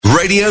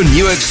Radio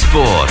Newark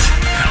Sport.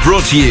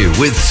 Brought to you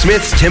with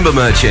Smith's Timber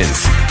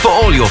Merchants for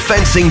all your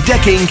fencing,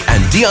 decking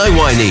and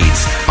DIY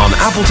needs on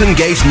Appleton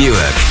Gate,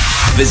 Newark.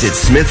 Visit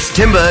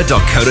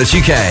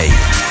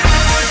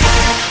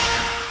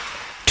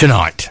smithstimber.co.uk.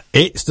 Tonight,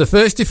 it's the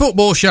Thursday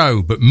football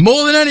show, but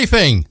more than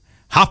anything,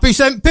 happy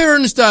St.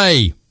 Piran's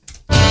Day!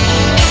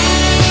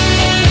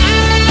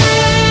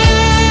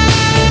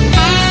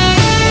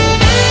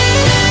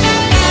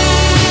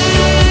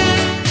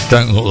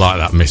 Don't look like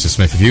that, Mr.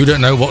 Smith. If you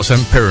don't know what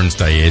St. Piran's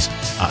Day is,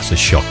 that's a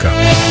shocker.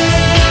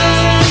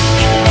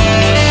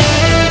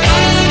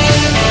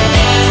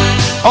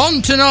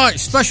 On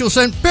tonight's special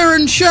St.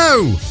 Piran's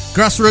show,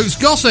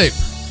 grassroots gossip,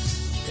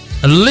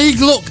 a league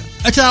look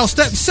at our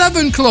Step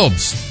 7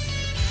 clubs,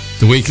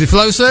 the weekly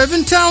flow serve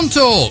and town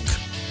talk,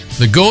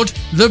 the good,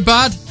 the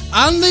bad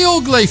and the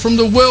ugly from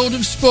the world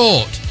of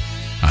sport,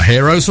 our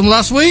heroes from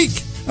last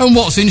week and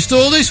what's in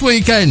store this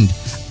weekend,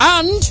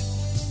 and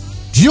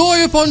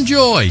joy upon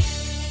joy,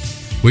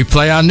 we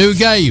play our new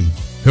game,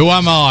 Who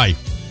Am I?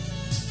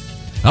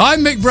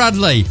 I'm Mick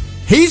Bradley,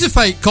 he's a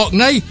fake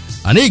Cockney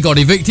and he got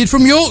evicted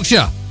from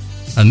Yorkshire,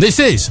 and this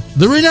is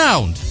the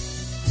renowned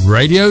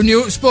Radio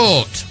Newark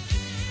Sport.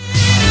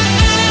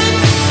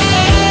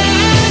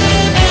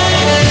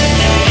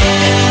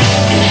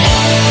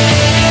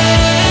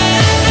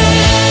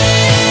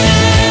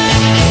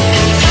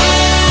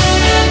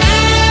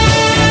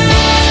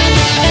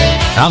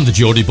 And the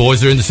Geordie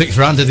boys are in the 6th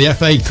round of the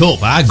FA Cup.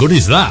 How good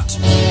is that?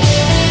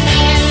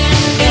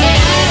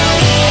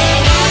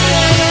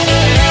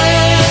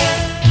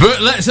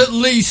 But let's at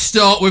least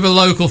start with a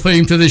local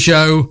theme to the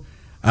show.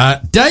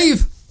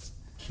 Dave,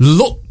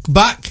 look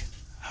back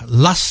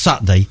last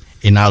Saturday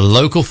in our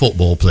local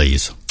football,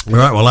 please.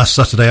 Right, well, last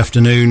Saturday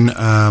afternoon,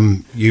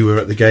 you were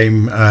at the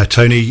game,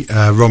 Tony.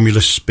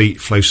 Romulus beat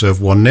Flowserve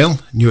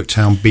 1-0. Newark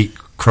Town beat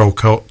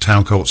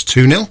Town Colts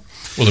 2-0.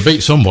 Well, they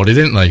beat somebody,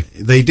 didn't they?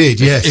 They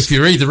did, yes. If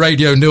you read the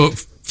Radio Newark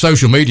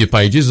social media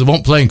pages, they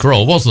weren't playing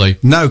Kroll, was they?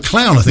 No,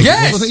 Clown, I think.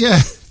 Yes! Wasn't it? Yeah,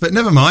 but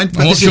never mind.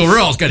 I'm not sure where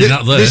I was getting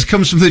that there. This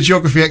comes from the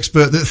geography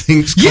expert that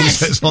thinks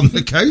concerts on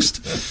the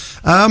coast.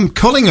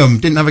 Collingham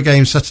didn't have a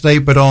game Saturday,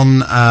 but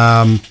on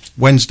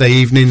Wednesday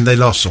evening they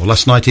lost, or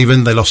last night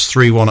even, they lost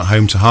 3-1 at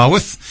home to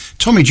Harworth.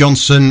 Tommy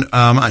Johnson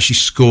actually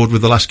scored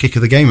with the last kick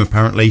of the game,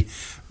 apparently.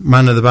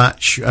 Man of the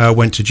match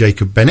went to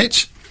Jacob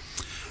Bennett.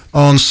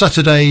 On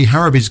Saturday,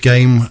 Harroby's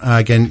game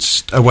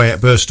away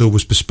at Birstall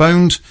was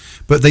postponed,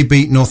 but they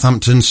beat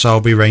Northampton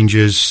Salby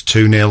Rangers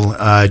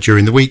 2-0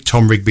 during the week.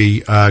 Tom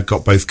Rigby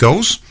got both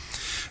goals.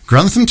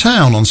 Grantham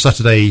Town on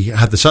Saturday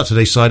had the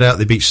Saturday side out.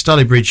 They beat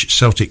Stalybridge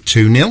Celtic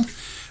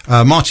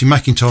 2-0. Martin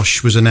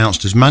McIntosh was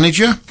announced as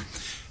manager.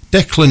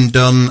 Declan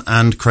Dunn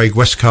and Craig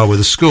Westcar were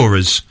the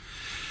scorers.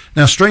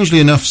 Now, strangely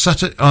enough,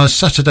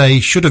 Saturday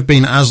should have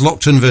been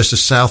Aslockton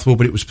versus Southwell,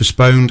 but it was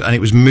postponed and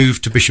it was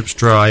moved to Bishop's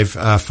Drive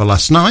for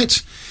last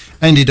night.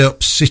 Ended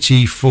up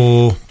City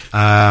 4, is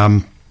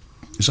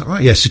that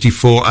right? Yeah, City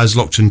 4,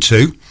 Aslockton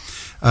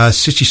 2.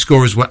 City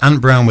scorers were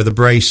Ant Brown with a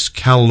brace,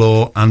 Cal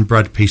Law and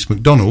Brad Peace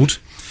McDonald.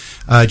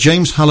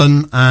 James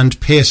Hallam and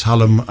Pierce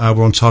Hallam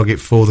were on target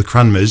for the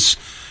Cranmers.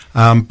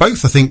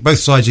 Both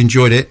sides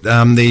enjoyed it.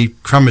 The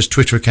Cranmers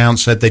Twitter account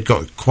said they'd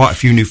got quite a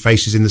few new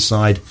faces in the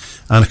side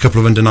and a couple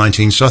of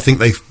under-19s, so I think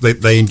they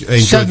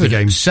enjoyed the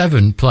game.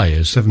 Seven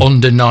players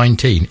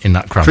under-19 in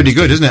that Cranmers. Pretty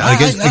good, isn't it?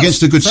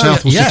 Against a good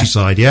Southwell City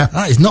side, yeah.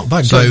 That is not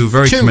bad. So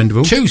very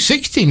commendable. 2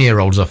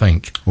 16-year-olds, I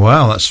think.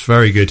 Wow, that's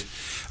very good.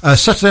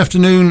 Saturday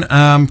afternoon,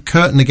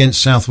 Curtin against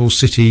Southwell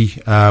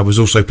City was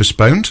also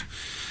postponed.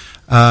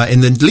 In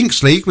the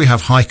Links League, we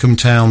have Highcombe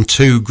Town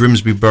 2,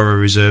 Grimsby Borough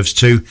Reserves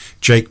 2,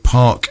 Jake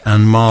Park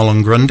and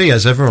Marlon Grundy,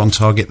 as ever, on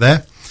target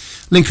there.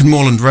 Lincoln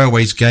Moorland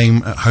Railways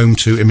game at home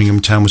to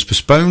Immingham Town was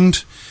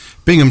postponed.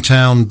 Bingham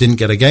Town didn't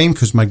get a game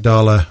because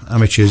Magdala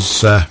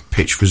Amateurs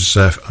pitch was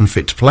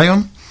unfit to play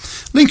on.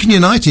 Lincoln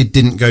United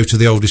didn't go to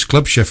the oldest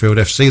club, Sheffield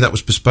FC, that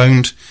was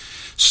postponed.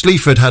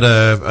 Sleaford had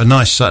a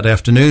nice Saturday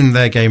afternoon.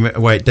 Their game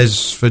away at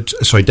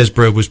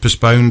Desborough was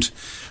postponed.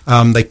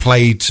 They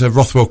played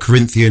Rothwell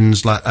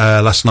Corinthians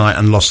last night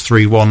and lost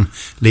 3-1.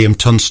 Liam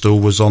Tunstall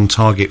was on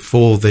target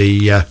for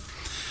the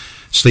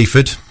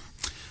Sleaford.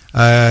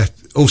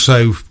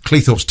 Also,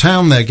 Cleethorpes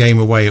Town, their game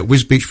away at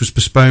Wisbech was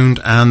postponed,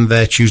 and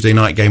their Tuesday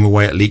night game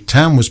away at Leek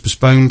Town was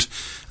postponed.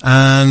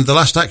 And the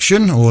last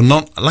action, or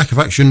lack of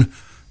action,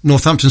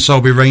 Northampton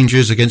Salby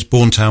Rangers against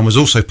Bourne Town was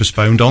also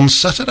postponed on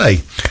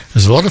Saturday.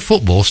 There's a lot of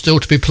football still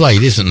to be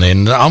played, isn't there?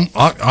 And I'm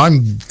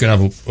going to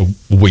have a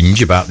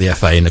whinge about the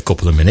FA in a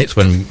couple of minutes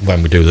when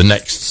we do the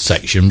next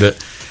section, but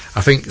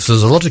I think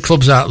there's a lot of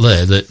clubs out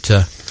there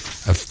that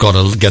have got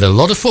to get a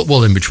lot of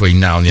football in between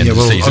now and the end of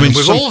the season. I mean,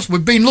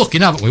 we've been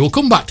looking, haven't we? We'll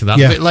come back to that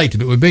a bit later,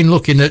 but we've been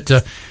looking at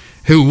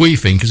who we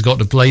think has got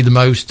to play the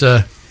most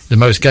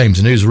games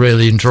and who's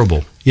really in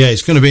trouble. Yeah,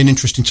 it's going to be an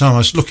interesting time. I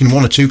was looking at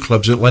 1 or 2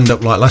 clubs that will end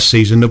up like last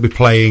season. They'll be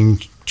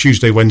playing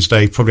Tuesday,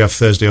 Wednesday, probably have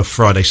Thursday off,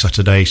 Friday,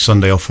 Saturday,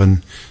 Sunday off,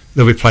 and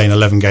they'll be playing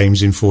 11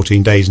 games in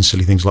 14 days and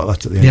silly things like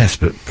that at the end. Yes,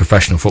 but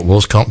professional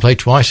footballers can't play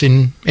twice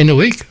in a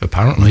week,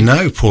 apparently.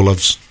 No, poor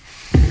loves.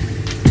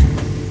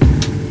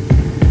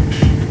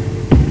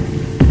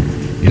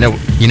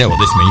 You know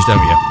what this means,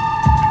 don't you?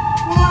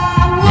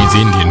 It means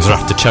the Indians are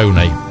after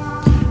Tony.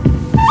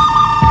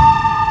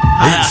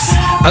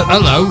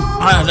 Hello.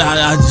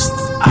 I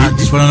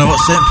just want to know what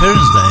St.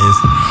 Piran's Day is.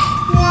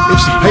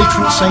 It's the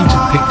patron saint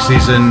of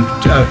pixies and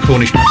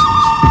Cornish pasties.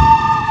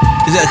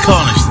 Is it a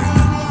Cornish thing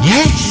then?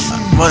 Yes.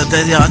 Well,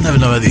 I never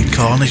know whether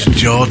Cornish,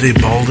 Geordie,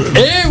 Balder.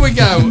 Here we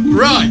go.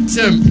 Right.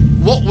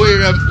 What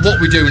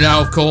we do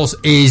now, of course,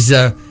 is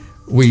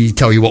we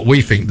tell you what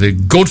we think the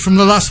good from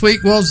the last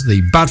week was,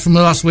 the bad from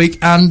the last week,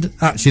 and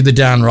actually the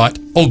downright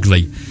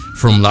ugly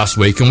from last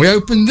week. And we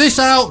open this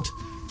out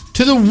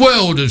to the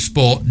world of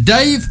sport.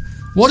 Dave,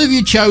 what have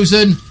you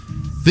chosen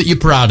that you're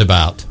proud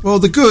about? Well,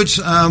 the good,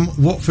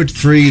 Watford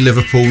 3,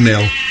 Liverpool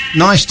 0.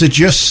 Nice to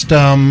just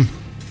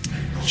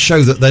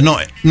show that they're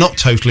not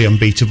totally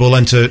unbeatable,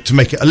 and to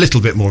make it a little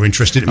bit more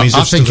interesting. It means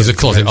I think as a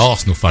closet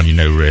Arsenal fan,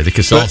 really,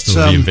 because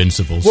Arsenal are the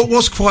Invincibles. What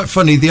was quite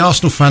funny, the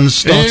Arsenal fans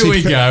started. Here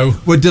we go.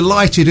 Were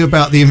delighted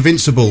about the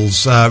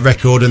Invincibles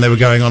record, and they were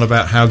going on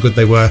about how good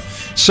they were.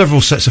 Several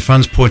sets of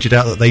fans pointed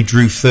out that they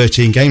drew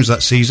 13 games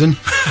that season,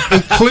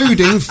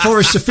 including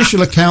Forest's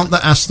official account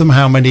that asked them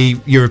how many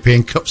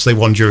European Cups they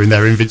won during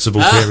their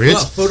Invincible period.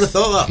 Well, who would have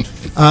thought that?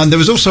 And there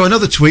was also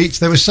another tweet.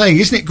 They were saying,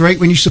 isn't it great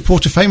when you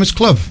support a famous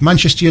club?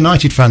 Manchester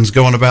United fans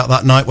go on about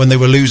that night when they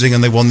were losing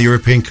and they won the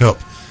European Cup.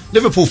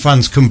 Liverpool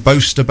fans can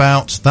boast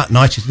about that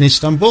night in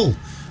Istanbul.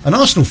 And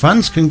Arsenal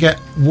fans can get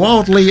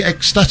wildly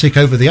ecstatic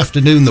over the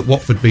afternoon that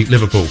Watford beat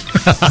Liverpool.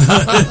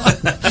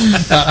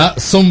 that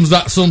sums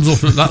up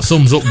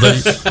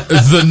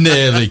the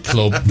nearly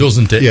club,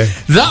 doesn't it? Yeah.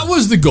 That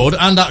was the good,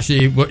 and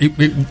actually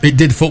it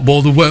did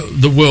football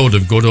the world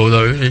of good,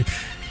 although it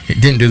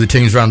didn't do the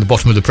teams around the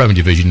bottom of the Premier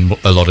Division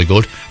a lot of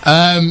good.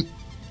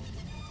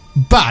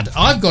 Bad.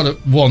 I've got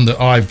one that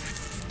I've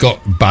got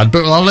bad,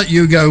 but I'll let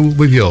you go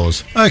with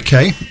yours.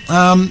 Okay.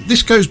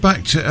 This goes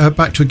back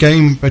to a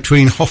game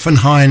between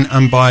Hoffenheim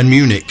and Bayern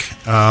Munich.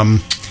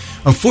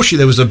 Unfortunately,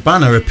 there was a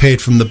banner appeared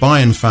from the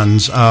Bayern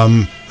fans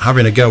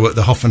having a go at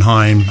the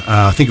Hoffenheim.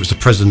 I think it was the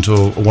president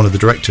or one of the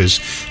directors,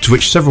 to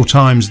which several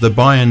times the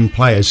Bayern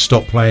players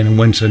stopped playing and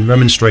went and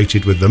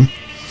remonstrated with them.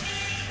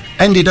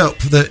 Ended up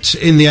that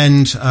in the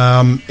end,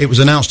 it was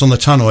announced on the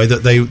tannoy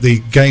that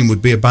the game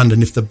would be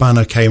abandoned if the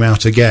banner came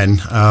out again.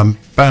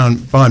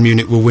 Bayern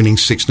Munich were winning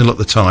 6-0 at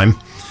the time.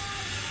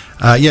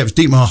 It was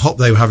Dietmar Hopp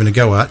they were having a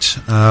go at.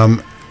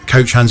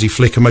 Coach Hansi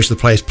Flick and most of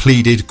the players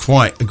pleaded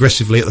quite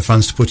aggressively at the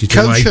fans to put it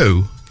away. Coach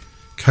who?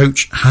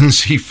 Coach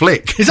Hansi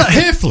Flick. Is that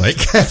Hair Flick?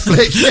 Hair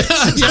Flick, yes.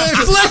 Hair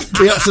Flick?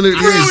 He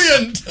absolutely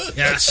Brilliant. is.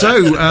 Yeah.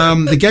 So,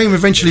 the game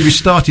eventually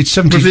restarted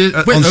 70...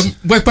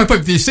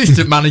 the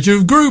assistant manager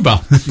of Gruber.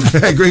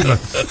 Gruber.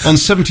 On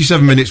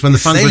 77 minutes when the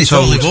fans were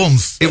told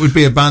it would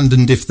be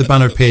abandoned if the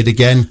banner appeared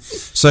again.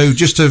 So,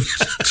 just to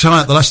tie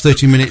out the last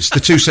 30 minutes, the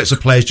two sets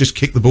of players just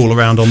kicked the ball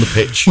around on the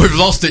pitch. We've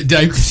lost it,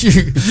 Dave, because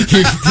you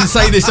can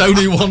say this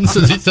only once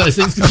as it says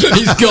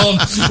it's gone.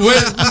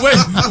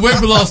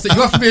 We've lost it.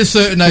 You have to be a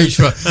certain age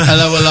for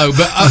hello,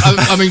 but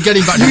I mean,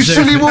 getting back to you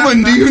silly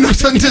woman, do you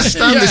not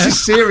understand? Yeah. This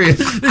is serious.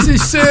 This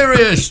is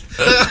serious.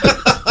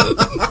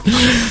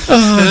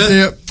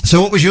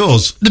 So what was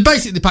yours? They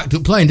basically packed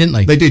up playing, didn't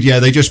they? They did, yeah.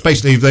 They just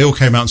they all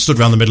came out and stood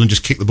around the middle and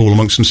just kicked the ball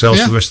amongst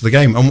themselves for the rest of the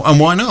game. And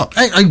why not?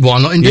 Hey,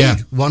 why not indeed? Yeah.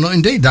 Why not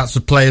indeed? That's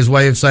the player's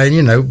way of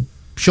saying,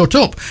 shut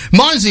up.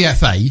 Mine's the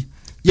FA.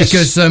 Yes.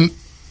 Because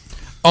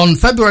on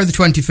February the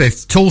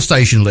 25th, Tool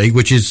Station League,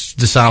 which is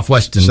the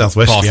southwest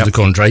part of the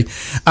country,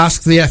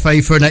 asked the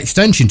FA for an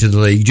extension to the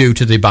league due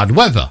to the bad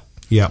weather.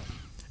 Yeah.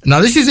 Now,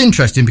 this is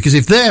interesting because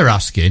if they're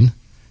asking,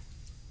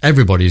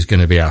 everybody's going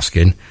to be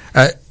asking.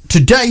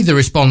 Today, the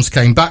response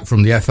came back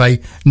from the FA,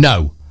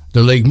 no,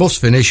 the league must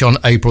finish on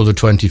April the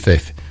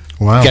 25th.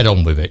 Wow. Get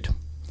on with it.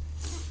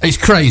 It's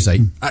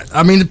crazy.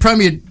 I mean, the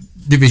Premier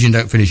Division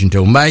don't finish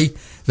until May.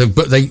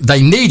 But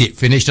they need it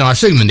finished, and I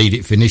assume they need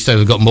it finished, so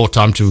they've got more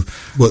time to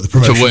work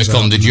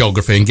on the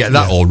geography and get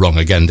that all wrong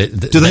again. Do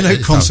they know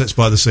concepts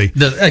by the sea?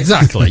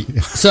 Exactly.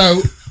 So,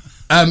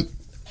 I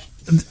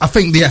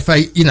think the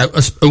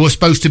FA, were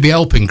supposed to be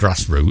helping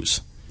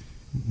grassroots.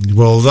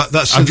 Well,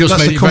 that's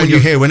the comment you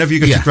hear whenever you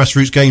go to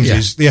grassroots games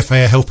is the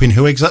FA are helping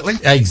who exactly?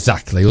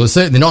 Exactly. Well,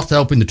 certainly not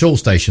helping the Tool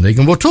Station League,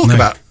 and we'll talk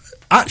about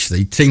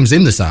actually teams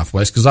in the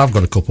southwest because I've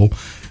got a couple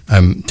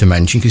to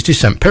mention because it's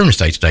St. Piran's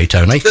Day today,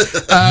 Tony.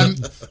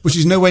 Which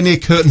is nowhere near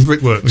Curtin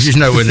Brickworks.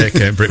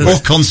 Or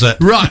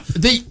Concept. Right.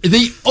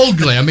 The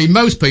ugly. I mean,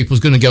 most people's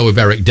going to go with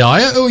Eric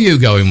Dyer. Who are you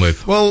going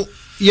with? Well,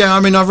 yeah, I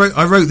mean, I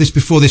wrote this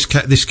before this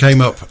came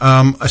up.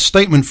 A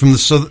statement from the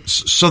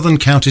Southern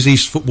Counties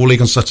East Football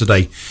League on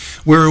Saturday.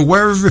 We're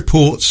aware of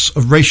reports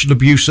of racial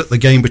abuse at the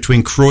game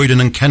between Croydon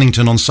and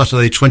Kennington on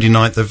Saturday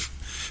 29th of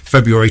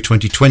February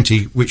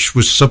 2020, which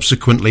was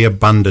subsequently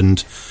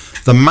abandoned.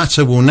 The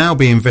matter will now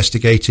be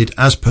investigated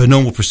as per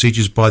normal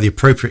procedures by the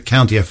appropriate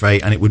county FA,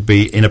 and it would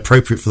be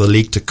inappropriate for the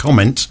league to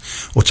comment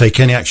or take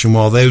any action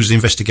while those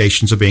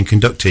investigations are being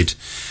conducted.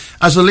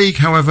 As a league,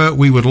 however,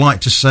 we would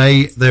like to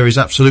say there is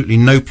absolutely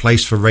no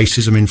place for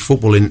racism in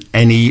football in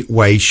any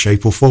way,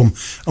 shape or form.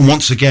 And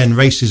once again,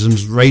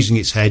 racism's raising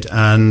its head,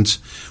 and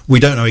we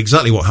don't know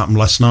exactly what happened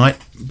last night,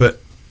 but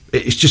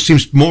it just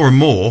seems more and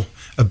more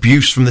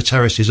abuse from the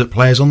terraces at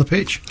players on the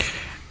pitch.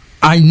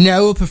 I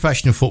know a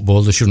professional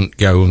footballer shouldn't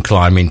go and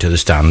climb into the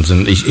stands,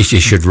 and he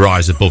should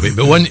rise above it.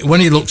 But when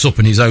he looks up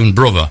and his own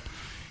brother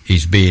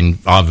is being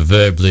either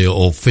verbally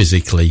or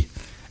physically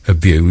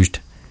abused,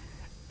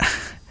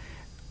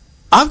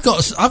 I've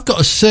got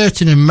a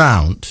certain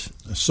amount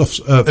for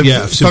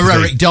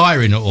Eric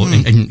Dyer in all.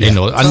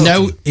 I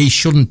know he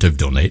shouldn't have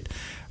done it,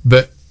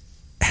 but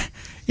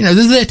you know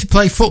they're there to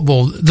play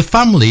football. The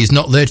family is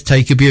not there to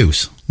take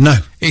abuse. No,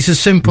 it's as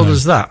simple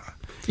as that.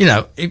 You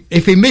know,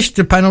 if he missed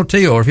a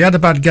penalty or if he had a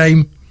bad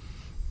game,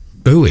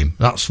 boo him.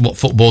 That's what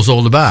football's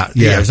all about.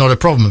 Yeah, it's not a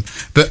problem.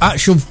 But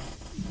actual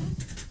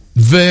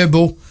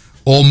verbal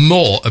or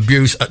more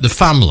abuse at the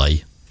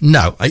family,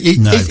 no.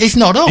 It's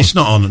not on. It's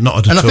not on, not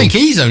at all. And I think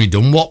he's only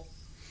done what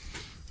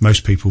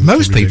most people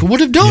would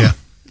have done. Yeah.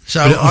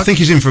 So I think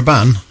he's in for a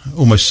ban,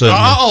 almost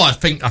certainly. I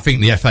think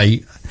the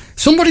FA...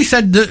 Somebody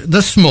said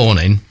this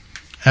morning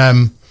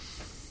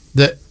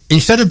that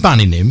instead of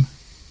banning him,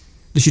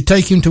 they should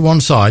take him to one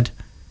side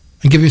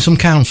and give him some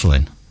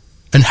counselling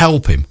and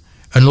help him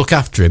and look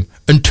after him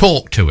and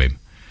talk to him.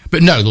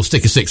 But no, they'll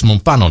stick a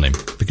 6-month ban on him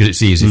because it's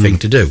the easy thing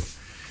to do.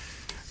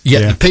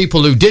 Yet the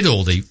people who did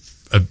all the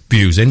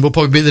abusing will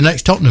probably be the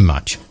next Tottenham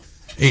match.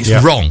 It's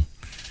wrong.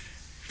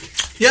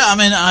 Yeah, I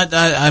mean,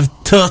 I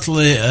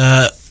totally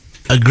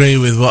agree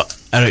with what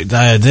Eric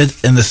Dyer did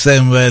in the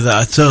same way that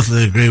I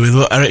totally agree with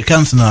what Eric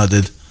Cantona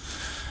did.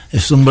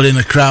 If somebody in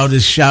the crowd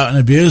is shouting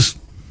abuse,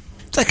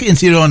 take it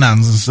into your own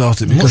hands and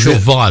sort it. I'm not sure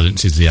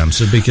violence is the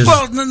answer because...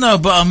 Well, no,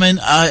 but I mean,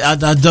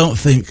 I don't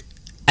think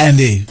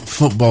any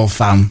football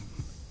fan,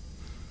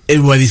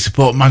 whether you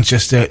support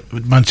Manchester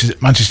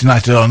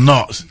United or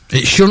not,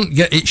 it shouldn't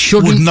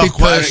be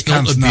personal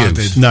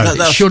abuse. No,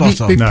 it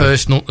shouldn't be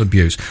personal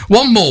abuse.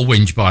 One more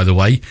whinge, by the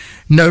way.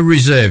 No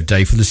reserve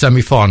day for the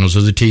semi-finals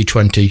of the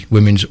T20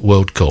 Women's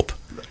World Cup.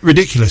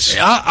 Ridiculous.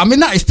 I mean,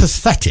 that is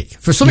pathetic.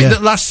 For something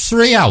that lasts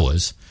 3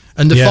 hours...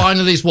 And the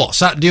final is what,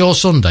 Saturday or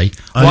Sunday?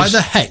 Why the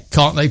heck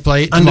can't they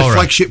play it tomorrow? And a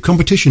flagship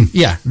competition.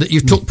 Yeah, that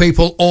you've took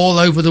people all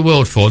over the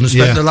world for and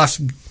spent the last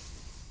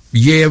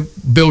year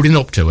building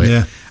up to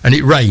it, and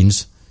it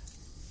rains,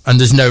 and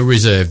there's no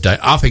reserve day.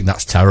 I think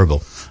that's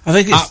terrible. I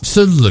think it's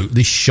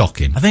absolutely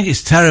shocking. I think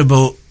it's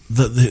terrible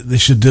that they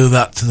should do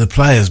that to the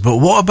players, but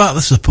what about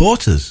the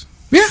supporters?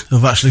 Yeah,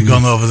 who've actually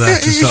gone over there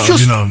to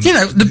sort of,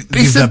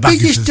 it's the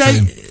biggest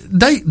day.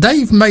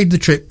 They've made the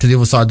trip to the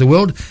other side of the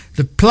world.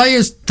 The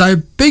players, their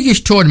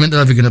biggest tournament they're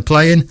ever going to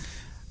play in,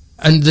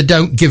 and they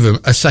don't give them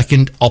a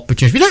second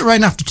opportunity.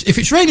 If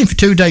it's raining for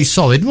 2 days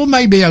solid, well,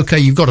 maybe okay,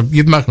 you're not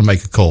going to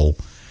make a call,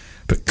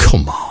 but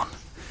come on,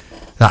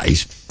 that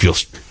is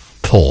just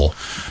poor.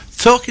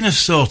 Talking of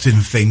sorting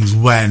things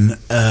when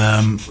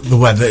the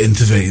weather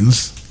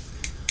intervenes,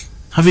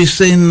 have you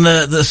seen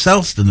that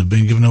Selston have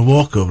been given a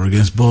walkover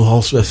against Bull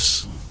Hall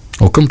Swifts?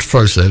 I'll come to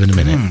ProServe in a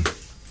minute.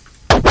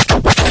 Pump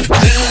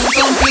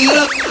it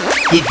up,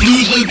 the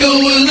Blues are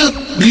going up,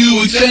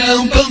 Newark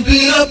Town, pump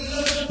it up,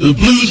 the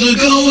Blues are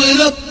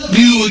going up,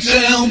 Newark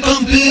Town,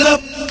 pump it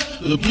up,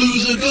 the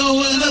Blues are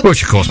going up.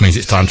 Which of course means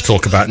it's time to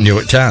talk about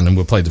Newark Town, and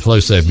we'll play the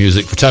FlowServe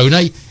music for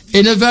Tony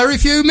in a very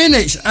few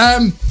minutes.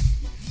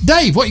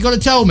 Dave, what you got to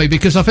tell me,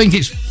 because I think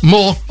it's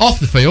more off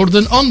the field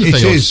than on the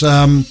field. It is.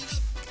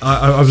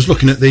 I was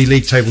looking at the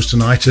league tables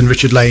tonight, and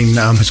Richard Lane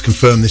has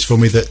confirmed this for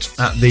me, that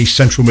at the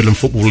Central Midland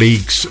Football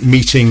League's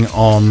meeting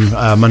on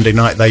Monday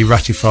night, they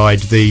ratified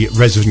the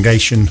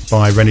resignation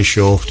by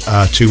Renishaw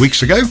 2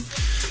 weeks ago.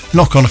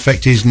 Knock-on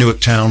effect is Newark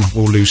Town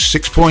will lose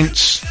 6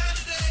 points,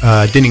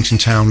 Dinnington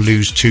Town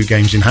lose 2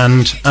 games in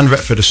hand, and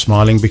Retford are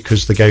smiling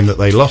because the game that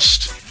they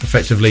lost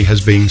effectively has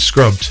been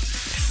scrubbed.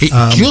 It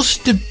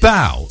just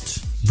about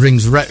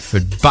brings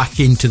Retford back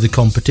into the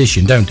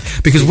competition, don't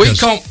it? Because we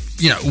can't...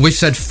 You know, we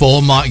said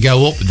 4 might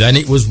go up, then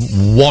it was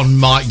 1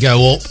 might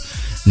go up.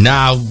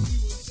 Now,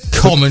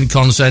 common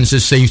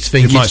consensus seems to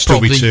think it's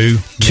probably be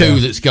 2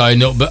 that's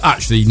going up, but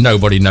actually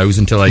nobody knows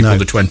until April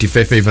the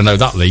 25th, even though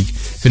that league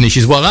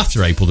finishes well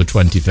after April the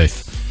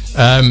 25th.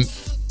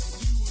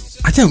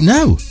 I don't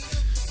know.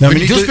 No, I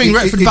mean, it does bring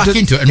Retford back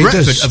into it, and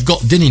Retford have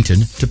got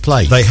Dinnington to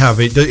play. They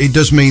have. It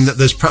does mean that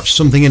there's perhaps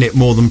something in it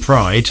more than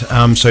pride.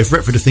 So if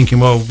Retford are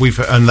thinking, well,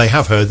 and they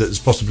have heard that there's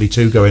possibly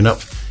 2 going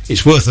up,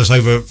 it's worth us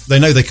over. They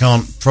know they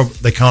can't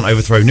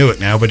overthrow Newark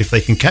now, but if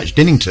they can catch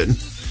Dinnington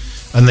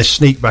and they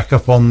sneak back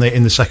up in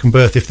the second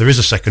berth, if there is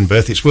a second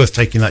berth, it's worth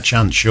taking that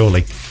chance.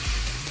 Surely,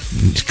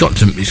 it's got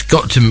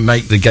to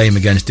make the game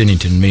against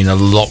Dinnington mean a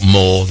lot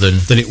more than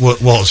it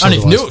was. And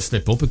if Newark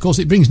slip up, of course,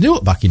 it brings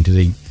Newark back into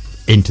the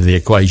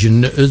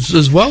equation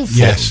as well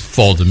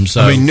for them.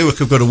 So I mean, Newark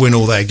have got to win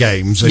all their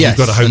games, and you've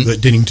got to hope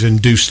that Dinnington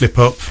do slip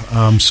up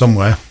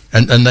somewhere.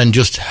 and then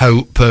just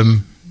hope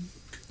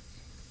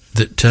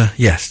that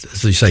yes,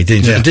 as you say,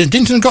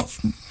 Dinton got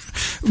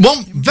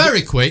one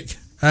very quick.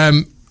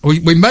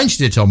 We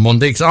mentioned it on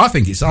Monday because I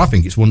think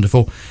it's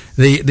wonderful.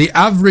 The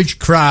average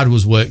crowd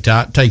was worked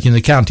out, taking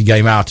the county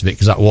game out of it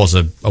because that was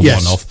a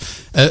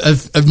one-off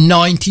of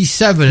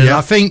 97, and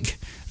I think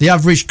the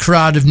average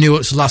crowd of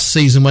Newark's last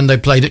season when they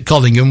played at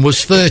Collingham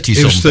was 30.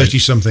 It was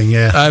 30-something,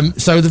 yeah.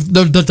 So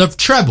they've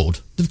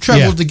trebled. They've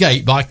trebled the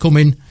gate by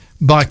coming to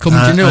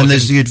Newark. And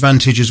there's the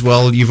advantage as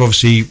well. You've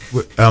obviously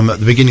at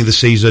the beginning of the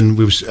season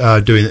we was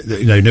doing,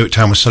 Newark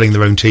Town was selling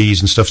their own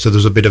teas and stuff, so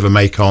there's a bit of a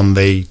make on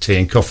the tea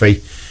and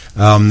coffee.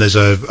 There's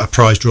a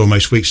prize draw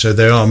most weeks, so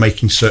they are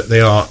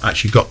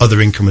actually got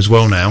other income as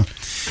well now.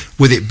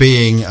 With it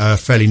being a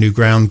fairly new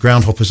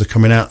groundhoppers are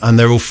coming out, and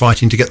they're all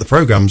fighting to get the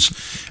programmes.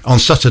 On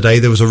Saturday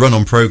there was a run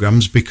on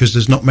programmes because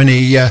there's not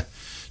many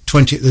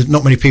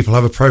people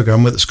have a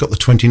programme that's got the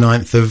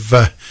 29th of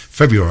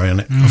February on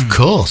it. Of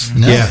course,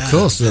 of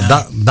course.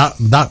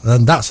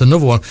 That's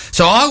another one.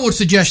 So I would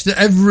suggest that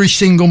every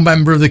single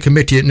member of the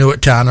committee at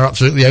Newark Town are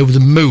absolutely over the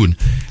moon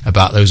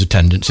about those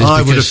attendances.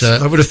 I would have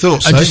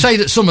thought so. And to say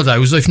that some of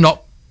those, if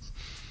not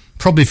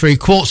probably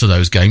 3/4 of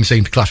those games,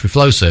 seem to clash with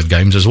FlowServe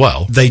games as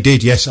well. They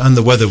did, yes, and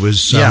the weather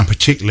was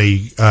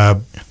particularly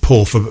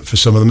poor for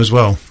some of them as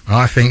well.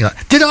 I think that.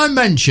 Did I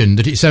mention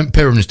that it's St.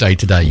 Piran's Day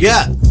today?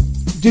 Yeah.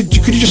 Could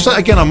you just say it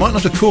again? I might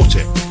not have caught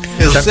it.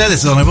 He'll say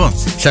this only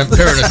once. St.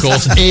 Piran, of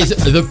course, is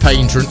the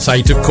patron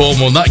saint of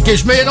Cornwall, and that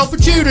gives me an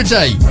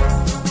opportunity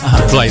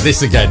to play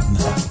this again.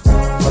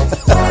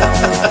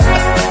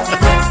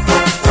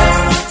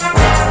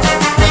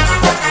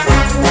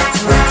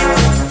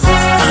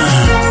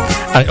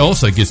 And it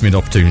also gives me an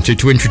opportunity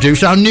to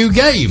introduce our new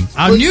game.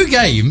 New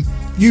game.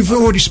 You've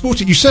already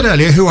spotted. You said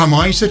earlier, "Who am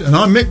I?" You said, and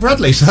I'm Mick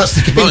Bradley. So that's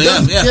the game. Well,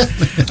 yeah.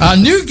 Our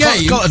new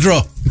game. Got a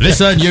draw.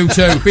 Listen, you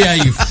two,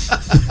 behave.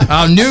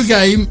 Our new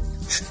game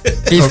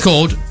is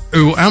called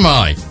 "Who Am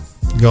I?"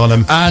 Go on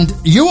then. And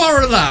you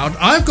are allowed.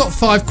 I've got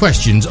 5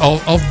 questions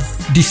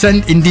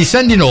in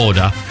descending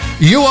order.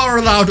 You are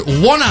allowed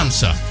one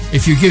answer.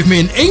 If you give me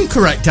an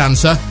incorrect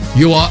answer,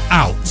 you are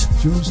out.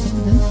 Do you understand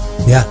again?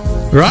 Yeah.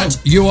 Right?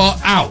 You are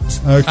out.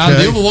 Okay. And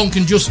the other one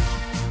can just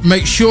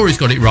make sure he's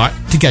got it right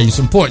to gain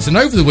some points. And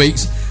over the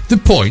weeks, the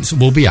points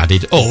will be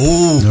added up.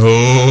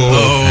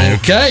 Oh.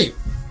 Okay.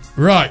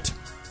 Right.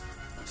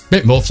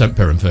 Bit more St.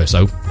 Piran first,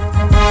 though.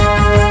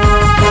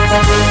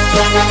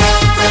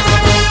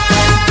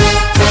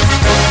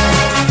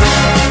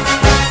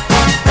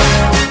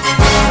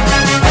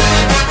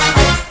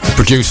 The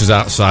producer's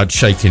outside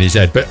shaking his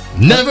head, but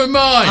never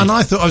mind. And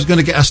I thought I was going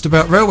to get asked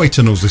about railway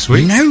tunnels this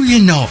week. No,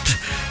 you're not.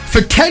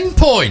 For 10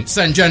 points,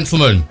 then,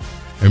 gentlemen,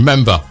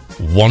 remember,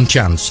 one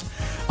chance.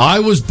 I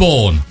was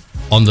born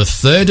on the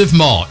 3rd of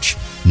March,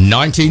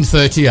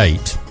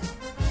 1938.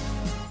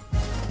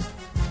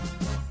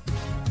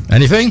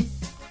 Anything?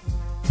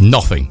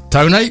 Nothing.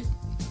 Tony?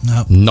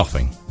 No.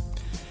 Nothing.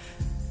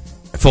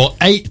 For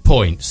 8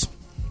 points.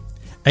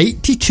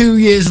 82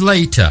 years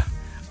later,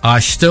 I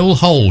still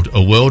hold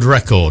a world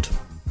record.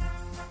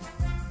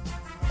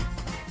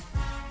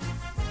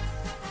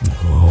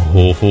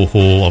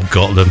 I've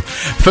got them.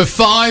 For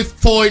 5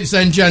 points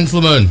then,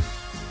 gentlemen.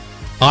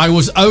 I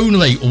was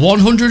only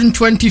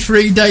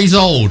 123 days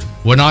old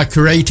when I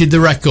created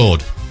the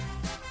record.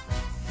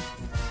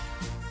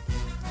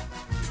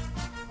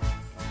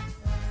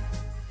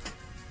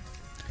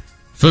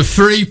 For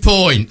 3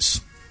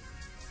 points.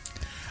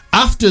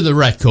 After the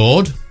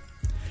record,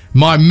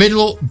 my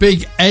middle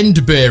big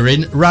end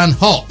bearing ran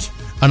hot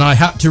and I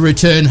had to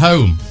return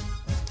home.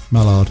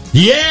 Mallard.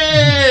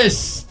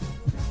 Yes!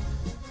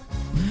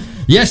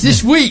 Yes,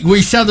 this week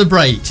we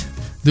celebrate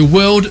the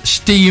world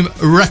steam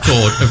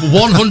record of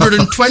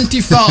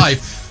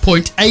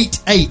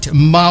 125.88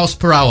 miles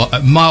per hour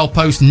at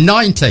milepost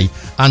 90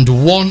 and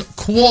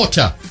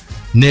 1/4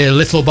 near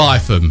Little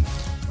Bytham.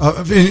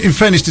 In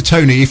fairness to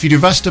Tony, if you'd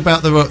have asked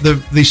about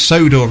the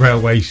Sodor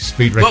railway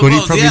speed record,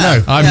 he'd probably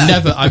know.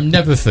 I'm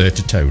never fair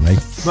to Tony.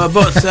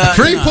 But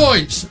 3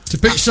 points to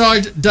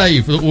Pitchside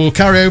Dave that we'll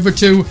carry over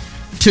to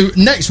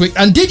next week.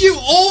 And did you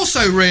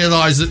also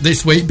realise that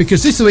this week,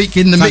 because this week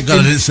in the Thank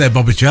God I didn't say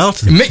Bobby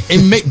Charlton.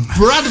 In Mick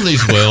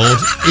Bradley's world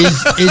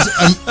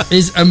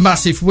is a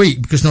massive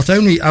week, because not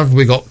only have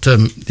we got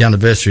the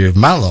anniversary of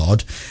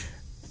Mallard,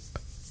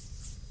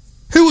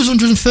 who was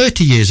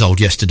 130 years old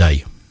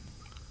yesterday.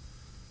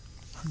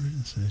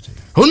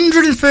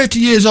 130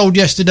 years old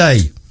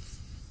yesterday.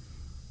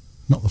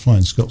 Not the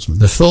Flying Scotsman.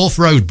 The Forth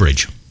Road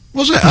Bridge.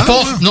 Was it?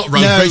 Not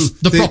road bridge,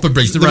 the proper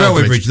bridge, the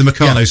railway bridge, the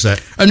Meccano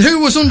set. And who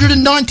was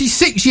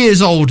 196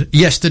 years old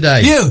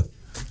yesterday? You.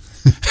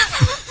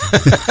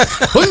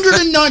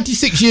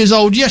 196 years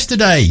old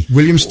yesterday.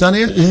 William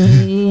Stanier?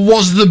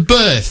 Was the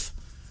birth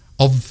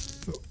of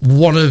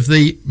one of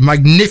the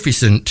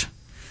magnificent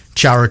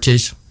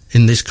charities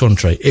in this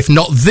country, if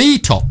not the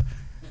top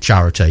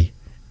charity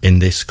in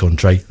this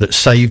country that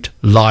saved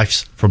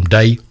lives from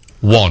day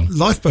one.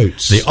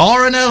 Lifeboats. The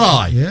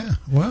RNLI. Yeah,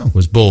 wow.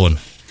 Was born.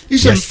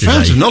 He's a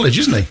fountain of knowledge,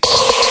 isn't he?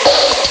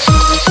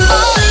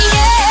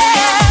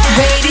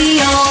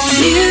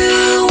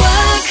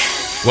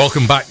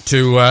 Welcome back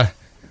to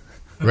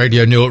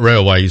Radio Newark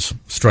Railways,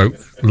 stroke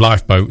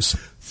lifeboats,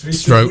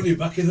 stroke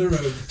back in the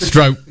road.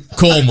 Stroke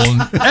Cornwall.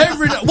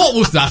 What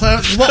was that?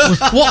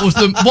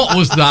 What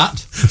was that?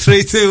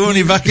 3-2,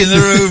 only back in the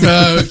room.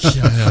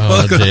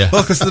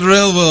 Welcome to the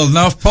rail world.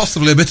 Now,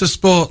 possibly a bit of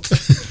sport.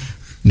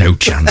 No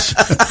chance.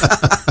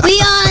 We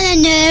are the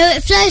new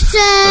explosive.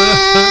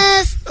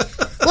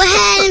 We're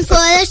heading for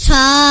the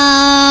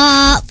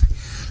top.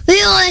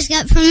 We always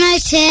get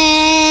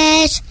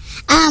promoted,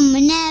 and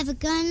we're never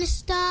gonna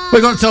stop.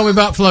 We're going to tell me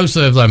about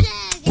Flowserve then.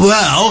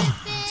 Well,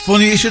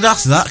 funny you should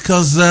ask that,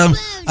 because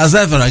as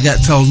ever I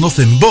get told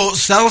nothing. But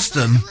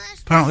Selston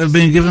apparently have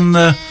been given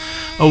a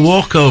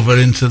walkover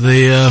into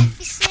the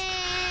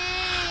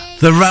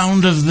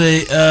round of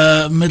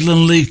the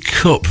Midland League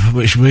Cup,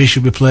 which we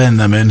should be playing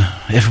them in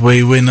if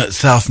we win at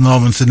South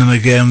Normanton in a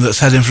game that's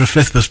heading for a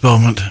 5th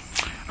postponement.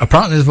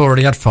 Apparently they've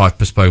already had 5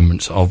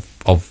 postponements of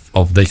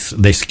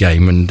this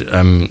game,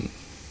 and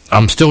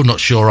I'm still not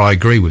sure I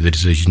agree with the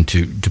decision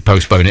to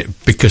postpone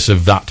it because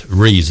of that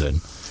reason.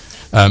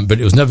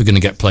 But it was never going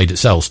to get played at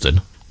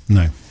Selston.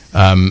 No.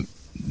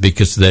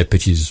 Because their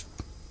pitch is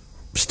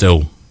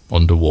still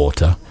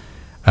underwater.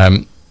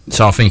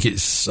 So I think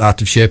it's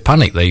out of sheer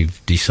panic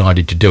they've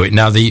decided to do it.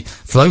 Now, the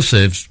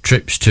Flowserve's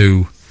trips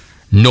to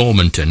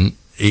Normanton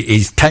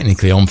is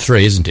technically on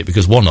 3, isn't it?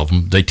 Because one of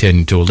them, they turned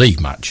into a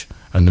league match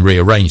and they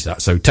rearranged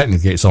that. So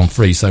technically it's on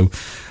 3. So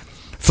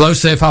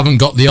Flowserve haven't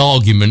got the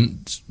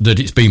argument that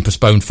it's been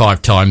postponed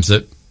 5 times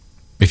that,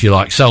 if you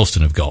like,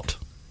 Selston have got.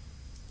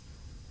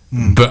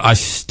 But I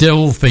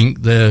still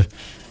think the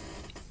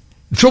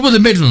trouble with the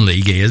Midland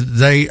League is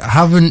they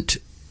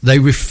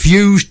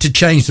refused to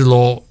change the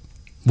law.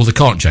 Well, they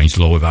can't change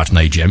the law without an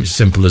AGM. It's as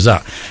simple as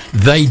that.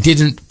 They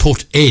didn't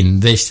put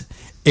in this,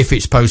 if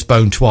it's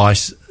postponed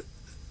twice,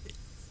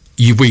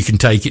 we can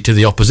take it to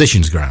the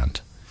opposition's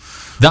ground.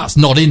 That's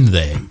not in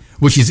there,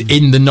 which is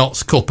in the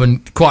Notts Cup,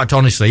 and quite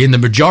honestly, in the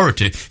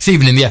majority, it's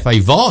even in the FA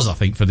Vars, I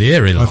think, for the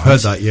area lines. I've heard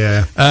that,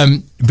 yeah.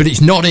 But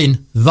it's not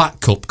in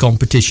that cup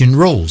competition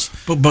rules.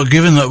 But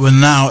given that we're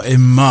now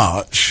in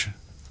March,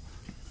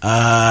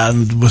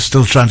 and we're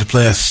still trying to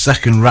play a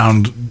second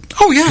round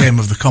game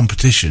of the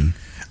competition.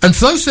 And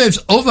Flowserve's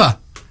other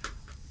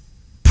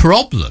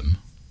problem,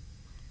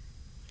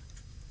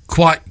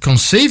 quite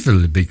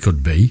conceivably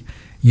could be,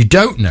 you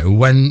don't know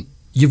when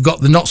you've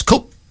got the Notts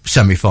Cup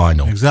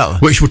semi-final. Exactly.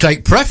 Which will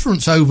take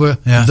preference over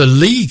the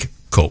League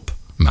Cup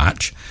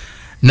match.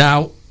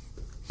 Now,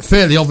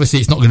 fairly obviously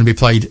it's not going to be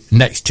played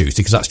next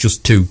Tuesday because that's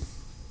just too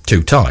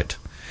tight.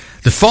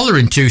 The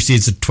following Tuesday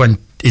is the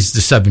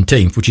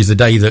 17th, which is the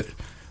day that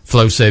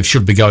Flowserve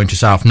should be going to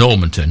South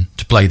Normanton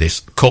to play this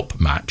cup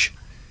match.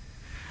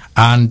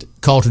 And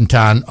Carlton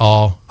Town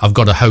have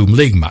got a home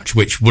league match,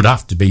 which would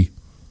have to be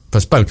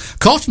postponed.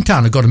 Carlton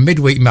Town have got a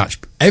midweek match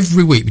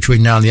every week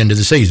between now and the end of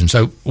the season.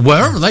 So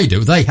wherever they do,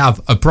 they have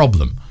a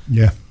problem.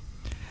 Yeah.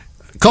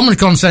 Common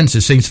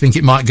consensus seems to think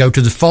it might go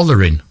to the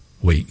following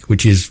week,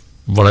 which is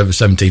whatever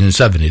 17 and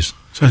 7 is.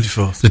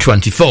 24th. The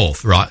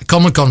 24th, right.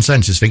 Common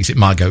consensus thinks it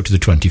might go to the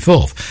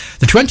 24th.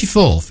 The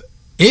 24th,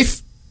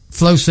 if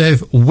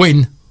Flowserve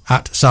win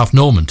at South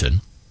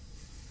Normanton,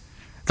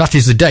 that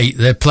is the date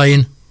they're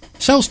playing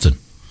Selston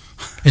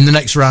in the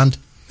next round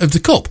of the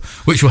Cup,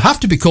 which will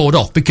have to be called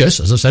off because,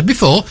 as I said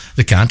before,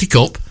 the County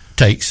Cup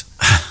takes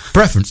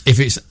preference. If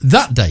it's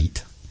that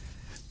date,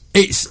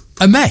 it's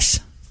a mess,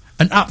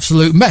 an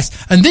absolute mess.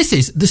 And this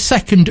is the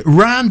second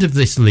round of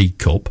this League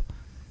Cup.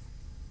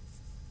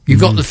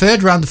 You've got the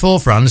third round, the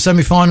fourth round, the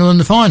semi-final and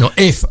the final,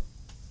 if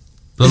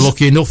they're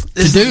lucky enough to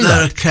do that. Isn't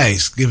there a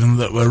case, given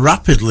that we're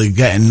rapidly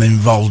getting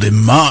involved in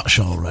March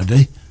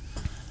already,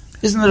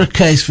 isn't there a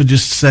case for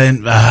just saying,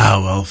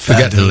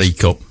 forget the League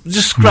Cup.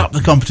 Just scrap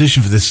the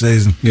competition for this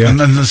season. Yeah. And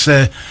then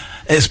say,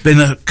 it's been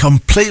a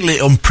completely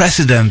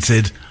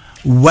unprecedented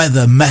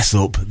weather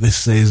mess-up this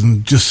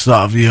season. Just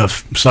sort of,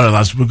 sorry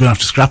lads, we're going to have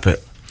to scrap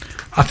it.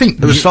 I think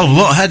it would solve a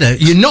lot of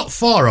headaches. You're not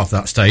far off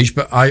that stage,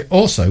 but I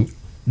also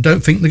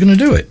don't think they're going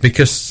to do it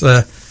because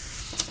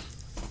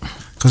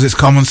it's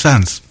common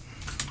sense.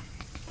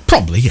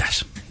 Probably,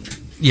 yes.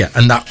 Yeah,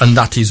 and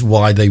that is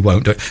why they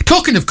won't do it.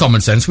 Talking of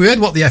common sense, we heard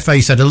what the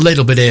FA said a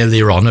little bit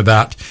earlier on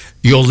about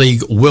your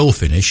league will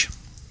finish.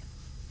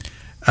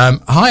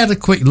 I had a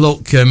quick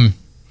look at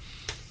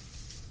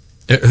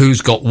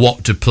who's got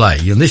what to play,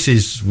 and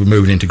we're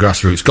moving into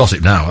grassroots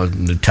gossip now,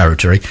 the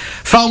territory.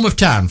 Falmouth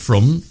Town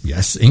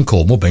in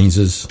Cornwall, being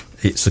as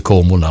it's a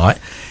Cornwall night.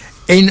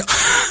 In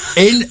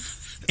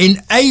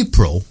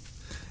April,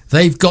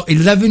 they've got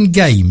 11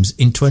 games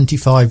in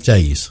 25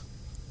 days.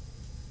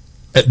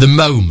 At the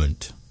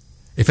moment,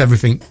 if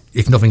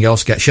nothing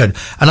else gets shed.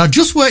 And I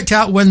just worked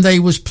out when they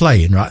was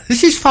playing, right?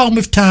 This is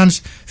Falmouth Town's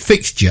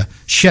fixture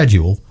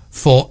schedule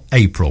for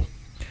April.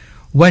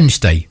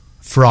 Wednesday,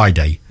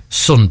 Friday,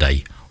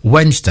 Sunday,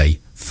 Wednesday,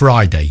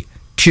 Friday,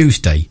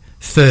 Tuesday,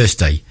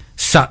 Thursday,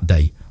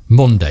 Saturday,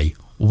 Monday,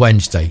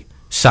 Wednesday,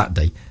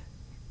 Saturday.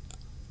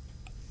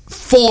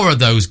 4 of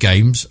those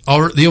games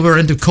are at the other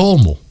end of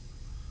Cornwall.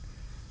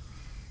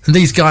 And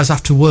these guys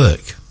have to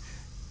work.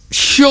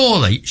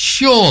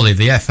 surely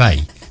the FA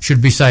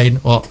should be saying,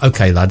 well,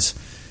 OK, lads,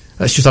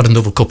 let's just add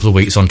another couple of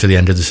weeks on to the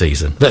end of the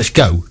season. Let's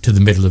go to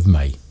the middle of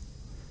May.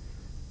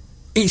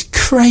 It's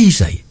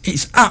crazy.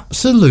 It's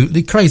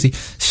absolutely crazy.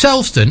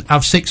 Selston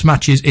have 6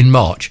 matches in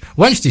March.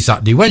 Wednesday,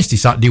 Saturday, Wednesday,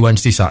 Saturday,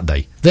 Wednesday,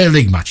 Saturday. They're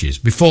league matches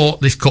before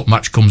this cup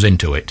match comes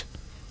into it.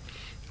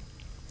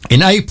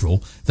 In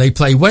April, they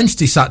play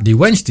Wednesday, Saturday,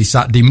 Wednesday,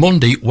 Saturday,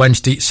 Monday,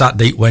 Wednesday,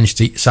 Saturday,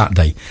 Wednesday,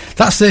 Saturday.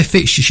 That's their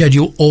fixture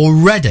schedule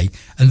already.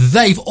 And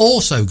they've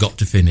also got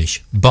to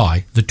finish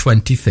by the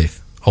 25th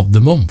of the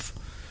month.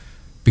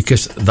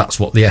 Because that's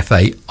what the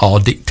FA are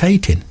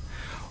dictating.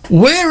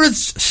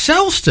 Whereas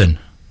Selston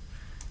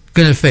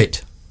going to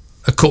fit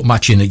a cup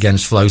match in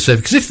against Flowserve?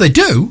 Because if they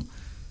do,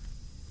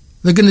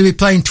 they're going to be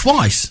playing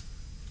twice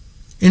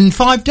in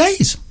 5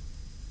 days.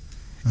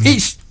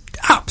 It's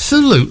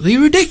absolutely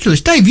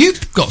ridiculous. Dave,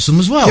 you've got some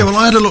as well. Yeah, well,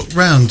 I had a look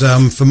round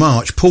for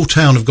March. Paul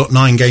Town have got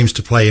 9 games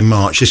to play in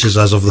March. This is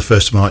as of the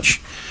 1st of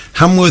March.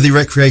 Hamworthy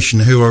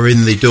Recreation, who are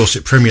in the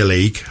Dorset Premier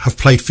League, have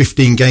played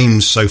 15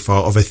 games so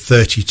far of a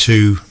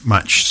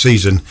 32-match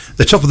season.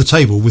 They're top of the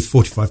table with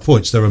 45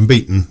 points. They're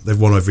unbeaten. They've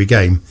won every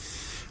game.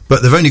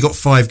 But they've only got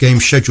 5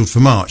 games scheduled for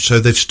March, so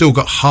they've still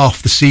got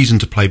half the season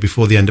to play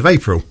before the end of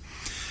April.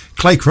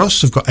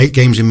 Claycross have got 8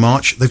 games in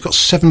March. They've got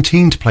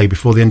 17 to play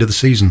before the end of the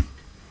season.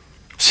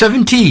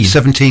 17?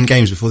 17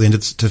 games before the end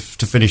of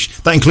to finish.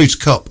 That includes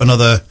Cup and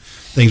other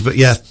things. But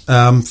yeah,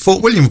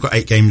 Fort William have got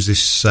 8 games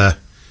this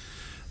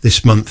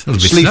month. There'll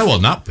be snow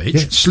on that pitch.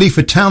 Yeah,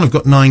 Sleaford Town have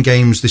got 9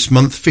 games this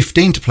month,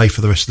 15 to play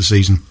for the rest of the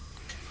season.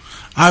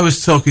 I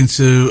was talking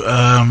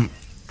to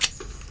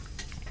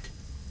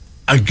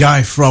a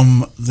guy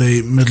from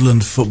the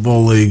Midland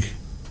Football League.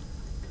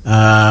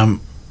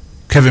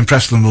 Kevin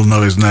Preston will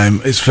know his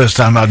name. It's the first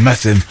time I'd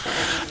met him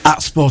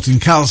at Sporting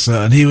Calcer,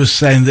 and he was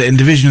saying that in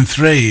Division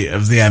 3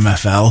 of the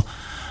MFL,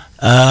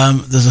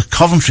 there's a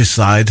Coventry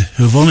side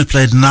who've only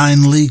played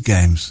 9 league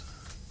games.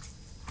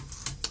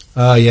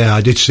 Yeah,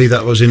 I did see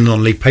that was in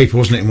non-league paper,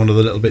 wasn't it, in one of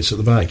the little bits at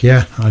the back?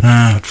 Yeah,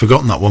 I'd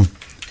forgotten that one.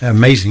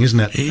 Amazing, isn't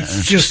it?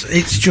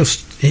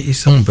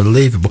 It's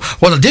unbelievable.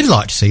 What I did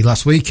like to see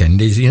last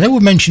weekend is, we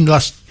mentioned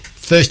last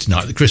Thursday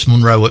night that Chris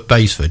Munro at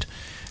Baseford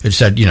had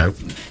said,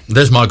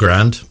 there's my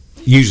ground.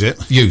 Use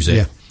it.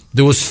 Yeah.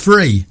 There was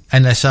 3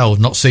 NSL,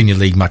 not senior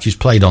league matches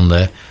played on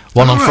there.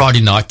 1 on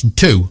Friday night and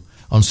 2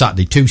 on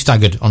Saturday. 2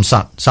 staggered on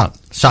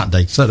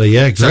Saturday. Saturday,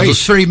 yeah, great. So there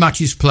was 3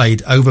 matches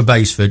played over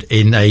Baseford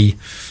in a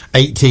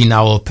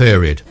 18-hour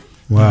period.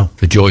 Wow.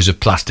 The joys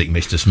of plastic,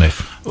 Mr.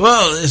 Smith.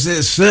 Well,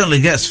 it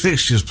certainly gets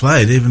fixtures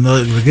played, even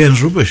though the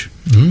game's rubbish.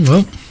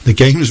 Well, the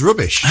game's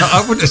rubbish.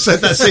 I wouldn't have said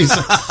that.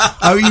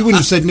 You wouldn't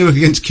have said Newark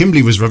against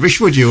Kimberley was rubbish,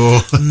 would you?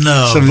 Or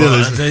no. Some of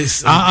the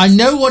others. I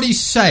know what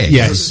he's saying.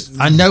 Yes.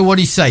 I know what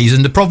he says,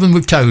 and the problem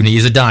with Tony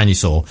is a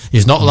dinosaur.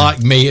 He's not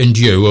like me and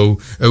you,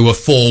 who are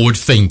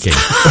forward-thinking.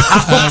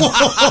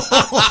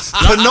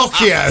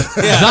 Pinocchio.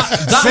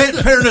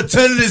 St. Pyramid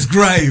turning his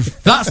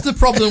grave. That's the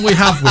problem we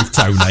have with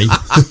Tony.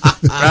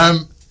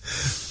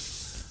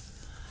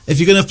 If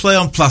you're going to play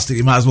on plastic,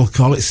 you might as well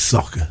call it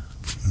soccer.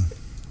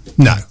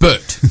 No.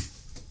 But,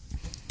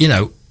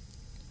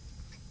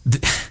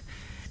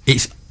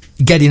 it's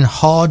getting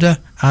harder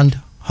and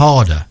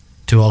harder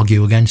to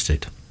argue against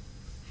it.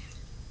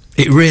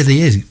 It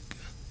really is.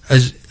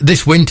 As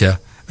this winter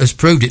has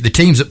proved it, the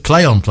teams that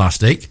play on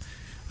plastic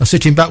are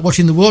sitting back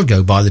watching the world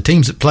go by. The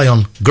teams that play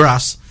on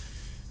grass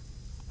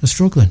are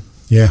struggling.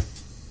 Yeah.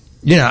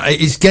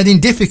 It's getting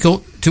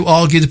difficult to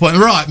argue the point.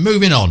 Right,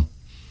 moving on.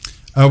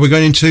 We're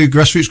going into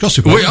grassroots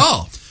gossip. We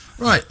are.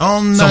 Right, it's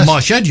on my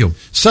schedule.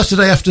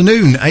 Saturday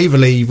afternoon,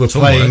 Averley were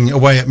playing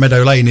away at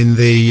Meadow Lane in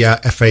the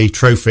FA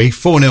Trophy,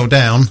 4-0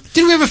 down.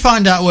 Did we ever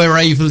find out where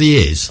Averley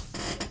is?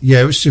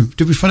 Yeah,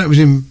 did we find out it was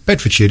in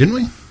Bedfordshire, didn't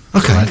we?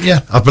 Okay. Right,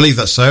 yeah, I believe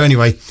that's so.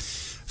 Anyway,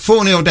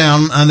 4-0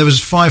 down, and there was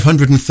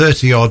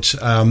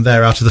 530-odd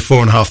there out of the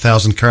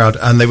 4,500 crowd,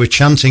 and they were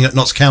chanting at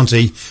Notts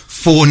County,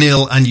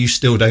 4-0 and you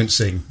still don't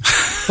sing.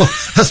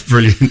 That's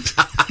brilliant.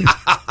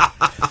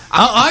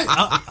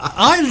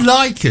 I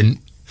liken,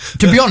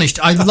 to be honest,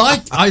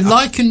 I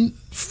liken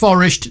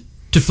Forest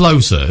to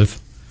Flowserve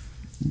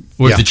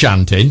with the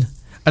chanting,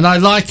 and I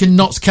liken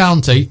Notts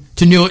County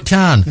to Newark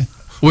Town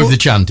with the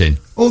chanting.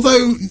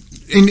 Although,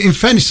 in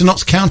fairness to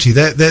Notts County,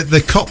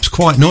 the cop's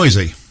quite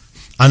noisy.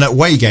 And at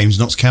away games,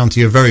 Notts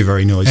County are very,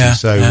 very noisy.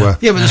 But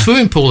the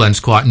swimming pool end's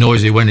quite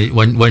noisy when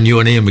you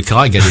and Ian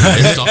Mackay get in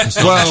there.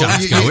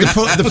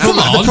 The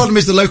problem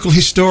is the local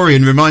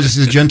historian reminds us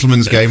it's a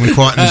gentleman's game and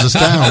quietens us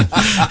down.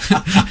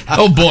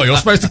 Oh boy, you're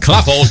supposed to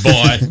clap, old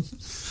boy.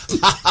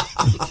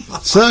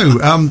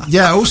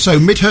 Also,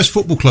 Midhurst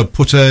Football Club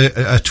put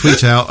a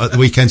tweet out at the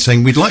weekend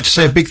saying, we'd like to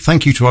say a big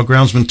thank you to our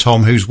groundsman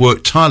Tom, who's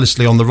worked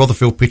tirelessly on the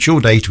Rotherfield pitch all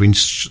day to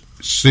ensure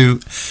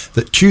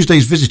that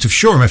Tuesday's visit of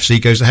Shoreham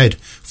FC goes ahead.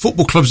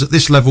 Football clubs at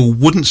this level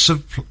wouldn't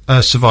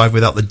survive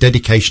without the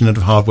dedication and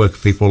hard work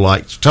of people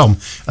like Tom.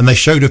 And they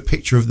showed a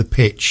picture of the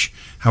pitch,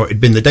 how it had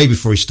been the day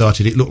before he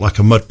started. It looked like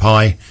a mud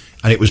pie,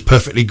 and it was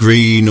perfectly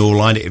green, all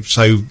lined.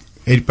 So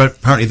But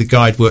apparently the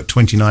guide worked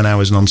 29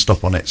 hours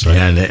non-stop on it. So.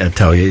 Yeah, and I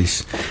tell you,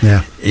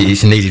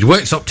 it's needed.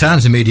 Worksop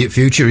Town's immediate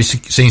future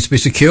seems to be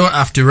secure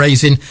after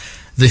raising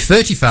the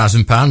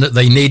 £30,000 that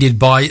they needed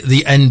by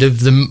the end of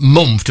the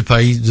month to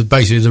pay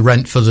basically the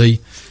rent for the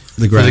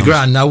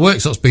ground. Now,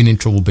 Worksop's been in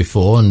trouble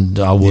before, and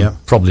I would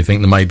probably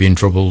think they may be in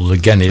trouble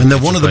again. And they're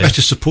one of the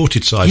better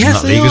supported sides in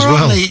that league as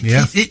well.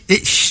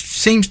 It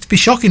seems to be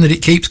shocking that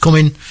it keeps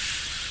coming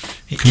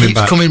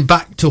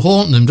back to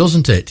haunt them,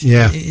 doesn't it?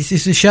 Yeah.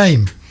 It's a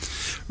shame.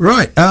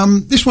 Right,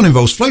 this one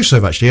involves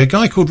FlowServe, actually. A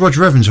guy called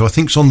Roger Evans, who I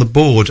think's on the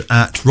board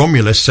at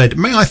Romulus, said,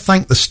 "May I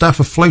thank the staff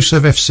of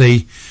FlowServe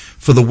FC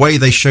for the way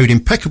they showed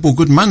impeccable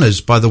good manners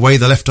by the way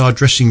they left our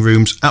dressing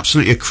rooms.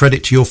 Absolutely a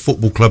credit to your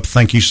football club.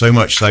 Thank you so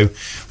much." So,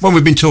 when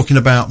we've been talking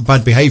about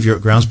bad behaviour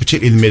at grounds,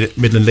 particularly in the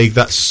Midland League,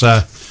 that's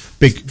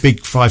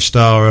big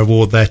 5-star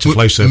award there to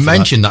FlowServe. We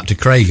mentioned that to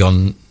Craig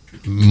on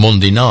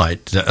Monday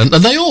night, and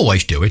they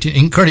always do it.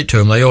 In credit to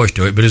them, they always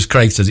do it. But as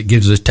Craig says, it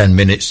gives us 10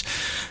 minutes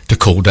to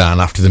cool down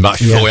after the match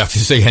before we have to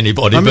see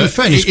anybody. I mean, but in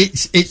fairness,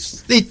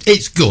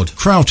 it's good.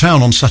 Crow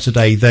Town on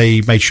Saturday,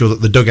 they made sure that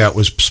the dugout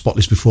was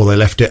spotless before they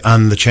left it,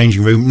 and the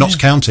changing room. Notts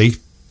County,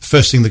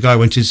 first thing the guy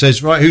went in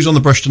says, "Right, who's on the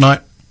brush tonight?"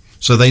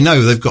 So they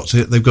know they've got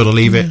to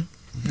leave it.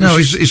 No,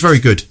 it's very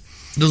good.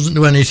 Doesn't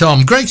do any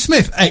harm. Greg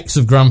Smith, ex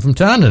of Grantham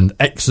Town and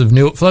ex of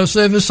Newark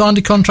FlowServe, has signed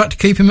a contract to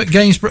keep him at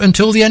Gainsborough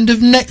until the end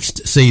of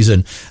next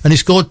season. And he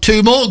scored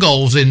 2 more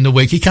goals in the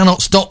week. He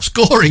cannot stop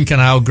scoring, can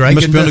our Greg? He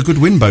must be on a good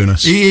win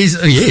bonus. He is.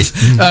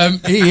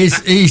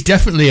 He's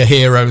definitely a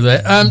hero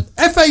there.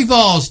 FA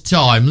Vars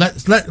time.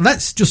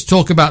 Let's just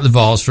talk about the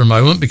Vars for a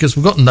moment, because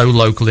we've got no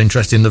local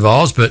interest in the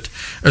Vars. But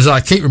as I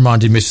keep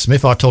reminding Mr.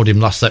 Smith, I told him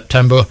last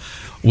September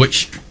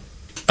which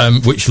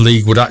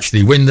league would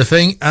actually win the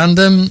thing,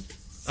 and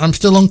I'm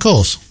still on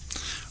course.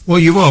 Well,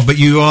 you are, but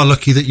you are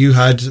lucky that you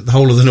had the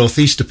whole of the North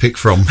East to pick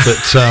from.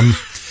 But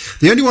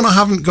the only one I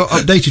haven't got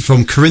updated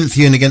from,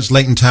 Corinthian against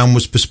Leighton Town,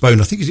 was postponed.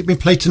 I think, has it been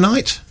played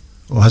tonight?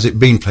 Or has it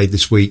been played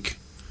this week?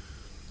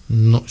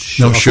 Not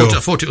sure. I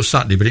thought it was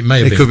Saturday, but it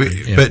may have been. Could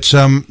be. Yeah. But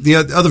the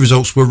other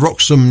results were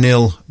Wroxham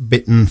 0,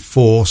 Bitton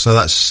 4, so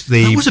that's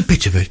the... That was a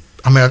bit of it.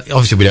 I mean,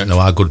 obviously we don't know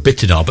how good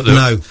Bitton are, but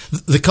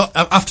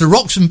after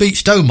Wroxham beat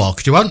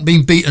Stowmarket, who hadn't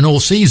been beaten all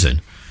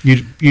season...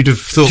 You'd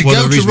have thought to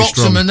go to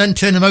Wroxham and then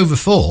turn them over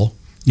 4.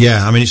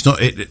 Yeah, I mean, it's not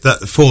that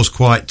 4's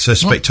quite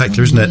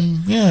spectacular, isn't it?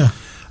 Yeah.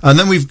 And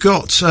then we've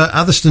got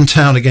Atherstone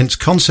Town against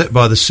Concept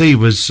by the Sea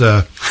was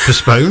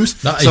postponed.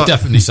 That is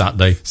definitely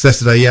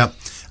Saturday, yeah.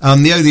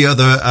 And the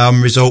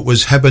other result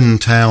was Hebburn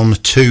Town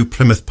 2,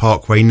 Plymouth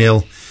Parkway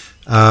 0.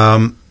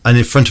 And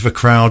in front of a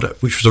crowd,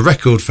 which was a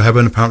record for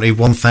Hebburn, apparently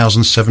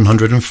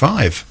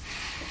 1,705.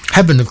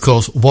 Hebburn, of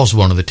course, was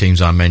one of the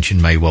teams I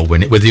mentioned may well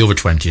win it, with the other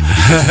 20 in the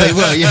division. They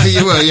were, yeah,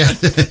 you were, yeah.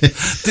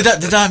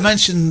 Did I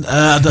mention...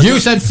 you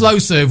said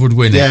FlowServe would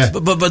win it.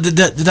 But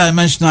did I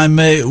mention I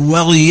may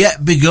well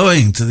yet be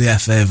going to the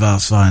FA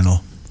Vars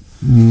final?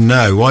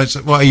 No, why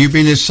are you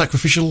being as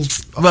sacrificial?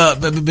 Well,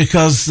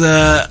 because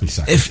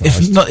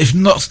if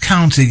Notts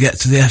County get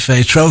to the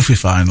FA Trophy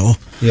final,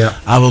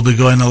 I will be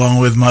going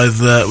along with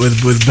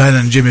with Ben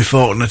and Jimmy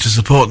Faulkner to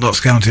support Notts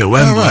County at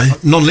Wembley. Oh,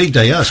 right. Non-league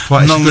day, it's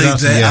quite non-league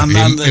day, and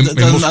then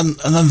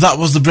that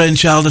was the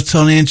brainchild of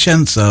Tony and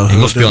Chenzo. He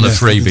must be on a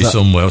freebie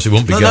somewhere, so he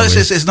won't be going. No,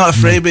 it's not a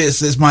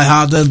freebie. It's my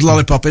hard-earned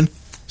lollipopping.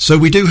 So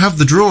we do have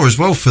the draw as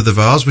well for the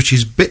Vars, which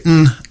is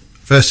Bitton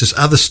versus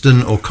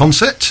Atherstone or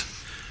Consett,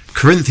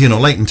 Corinthian or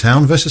Leighton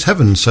Town versus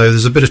Hebburn. So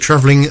there's a bit of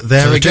travelling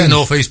there so again. The 2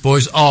 North East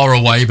boys are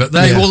away, but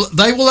they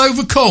will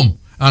overcome,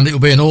 and it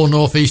will be an all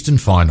North Eastern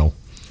final.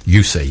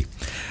 You see.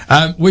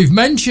 We've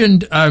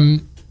mentioned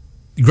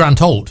Grant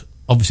Holt,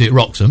 obviously at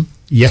Wroxham.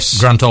 Yes.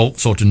 Grant Holt,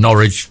 sort of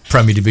Norwich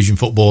Premier Division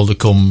footballer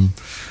come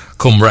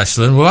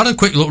wrestling. We've had a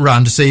quick look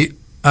round to see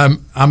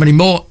how many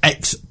more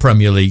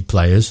ex-Premier League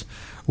players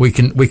we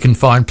can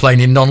find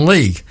playing in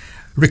non-league.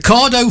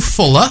 Ricardo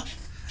Fuller,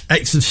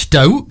 ex of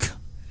Stoke,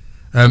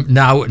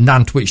 now at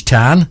Nantwich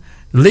Town.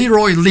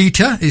 Leroy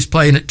Leiter is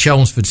playing at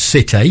Chelmsford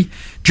City.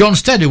 John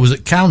Stead, who was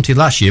at County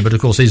last year, but of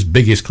course his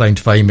biggest claim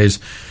to fame is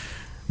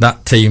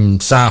that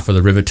team south of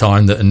the River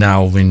Tyne that are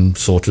now in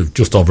sort of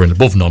just over and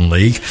above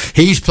non-league.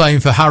 He's playing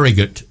for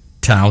Harrogate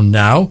Town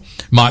now.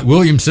 Mike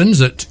Williamson's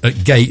at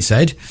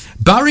Gateshead.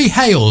 Barry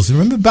Hales,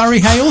 remember Barry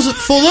Hales at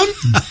Fulham?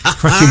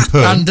 Cracking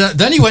pun. And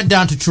then he went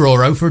down to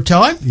Truro for a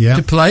time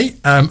to play.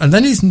 And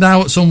then he's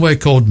now at somewhere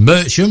called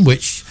Mercham,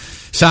 which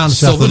sounds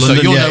southern, so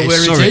you'll know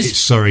where it is.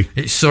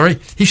 It's Surrey.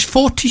 He's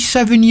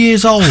 47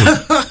 years old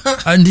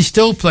and he's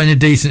still playing a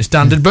decent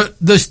standard. But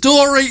the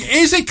story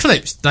is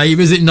eclipsed, Dave,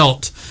 is it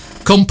not?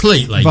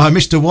 Completely. By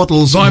Mr.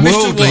 Waddle's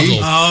worldly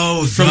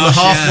from the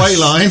halfway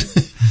line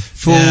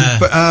for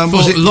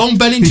Long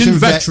Bennington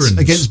veterans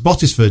against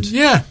Bottisford.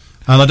 Yeah.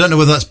 And I don't know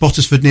whether that's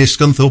Bottisford near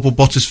Scunthorpe or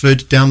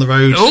Bottisford down the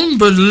road.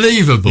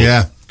 Unbelievable.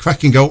 Yeah.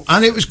 Cracking goal.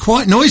 And it was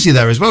quite noisy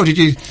there as well. Did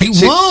you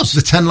see was.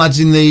 The 10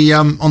 lads in the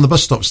on the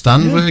bus stop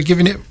stand were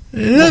giving it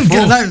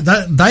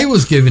they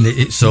was giving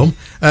it some.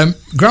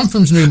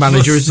 Grantham's new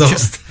manager is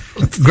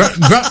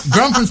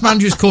Grantham's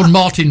manager is called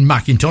Martin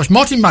McIntosh.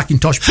 Martin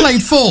McIntosh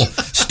played for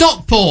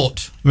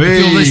Stockport, if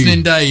you're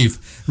listening, Dave.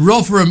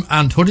 Rotherham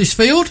and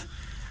Huddersfield.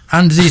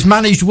 And he's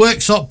managed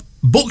Worksop,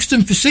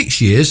 Buxton for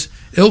 6 years,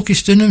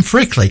 Ilkeston and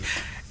Frickley.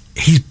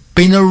 He's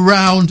been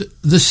around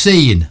the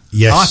scene.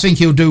 Yes. I think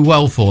he'll do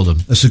well for them.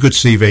 That's a good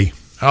CV.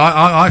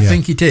 I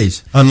think it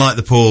is. Unlike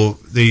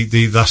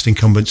the last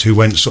incumbents who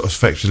went sort of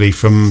effectively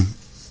from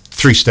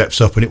 3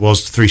 steps up, and it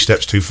was 3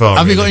 steps too far.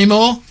 Have you got any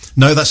more?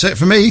 No, that's it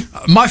for me.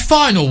 My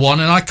final one,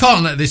 and I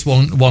can't let this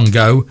one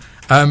go.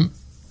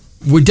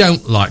 We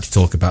don't like to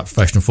talk about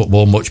professional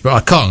football much, but I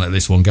can't let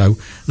this one go.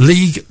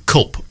 League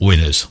Cup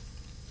winners.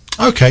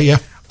 Okay, yeah.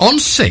 On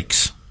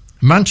 6,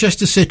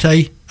 Manchester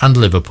City and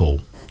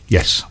Liverpool.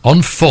 Yes.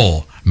 On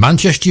 4,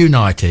 Manchester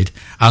United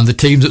and the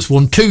team that's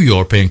won 2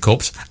 European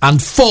Cups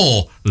and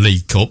 4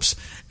 League Cups.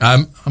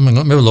 I'm going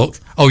to have a look.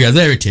 Oh, yeah,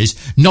 there it is.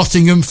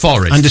 Nottingham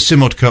Forest. And a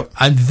Simod Cup.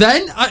 And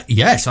then,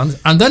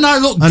 and then I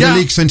look down... And a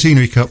League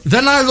Centenary Cup.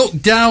 Then I look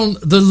down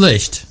the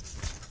list.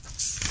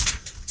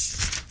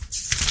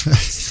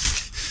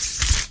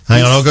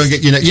 Hang on, I'll go and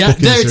get your next book. Yeah,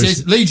 there it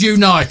is. Leeds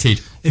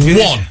United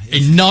won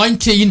in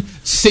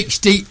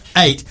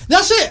 1968.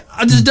 That's it.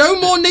 There's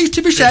no more need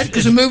to be said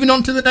because we're moving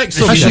on to the next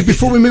subject. Actually,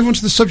 before we move on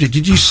to the subject,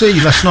 did you see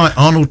last night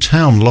Arnold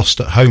Town lost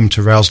at home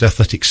to Rowsley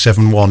Athletics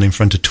 7-1 in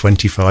front of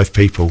 25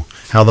 people?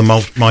 How the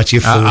mighty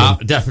have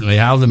fallen. Definitely,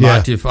 how the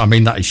mighty have... I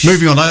mean, that is...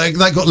 Moving on,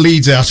 that got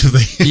Leeds out of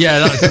the...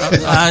 Yeah,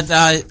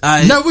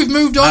 no, we've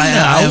moved on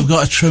now. I have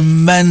got a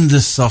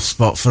tremendous soft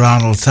spot for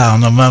Arnold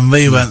Town, and when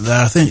we went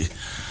there, I think...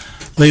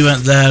 We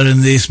went there in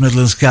the East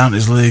Midlands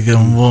Counties League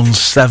and won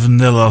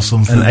 7-0 or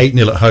something. And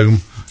 8-0 at home.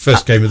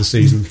 First game of the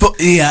season. But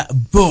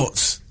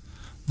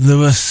there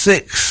were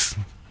 6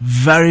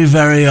 very,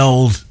 very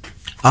old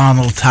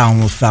Arnold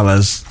Town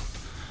fellas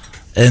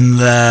in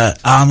their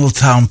Arnold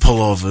Town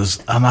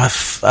pullovers, and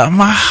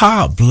my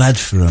heart bled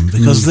for them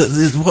because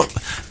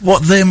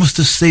what they must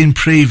have seen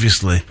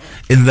previously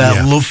in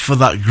their love for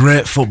that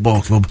great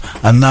football club,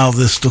 and now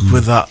they're stuck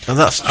with that.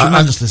 That's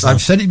tremendously sad.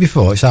 I've said it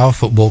before. It's how a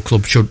football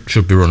club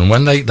should be run. And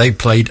when they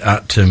played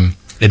at in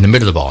the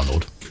middle of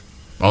Arnold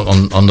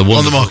on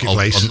the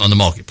marketplace on the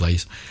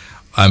marketplace.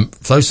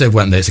 Flowserve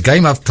went there. It's a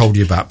game I've told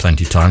you about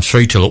plenty of times.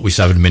 3-2 up with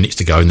 7 minutes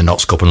to go in the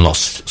Notts Cup and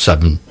lost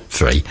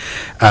 7-3.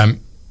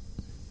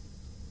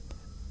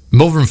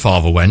 Mother and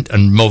father went,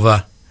 and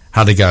mother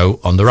had a go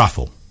on the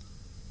raffle.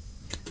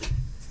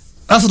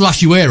 That's the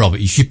last you hear of it.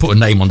 You should put a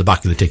name on the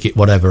back of the ticket,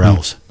 whatever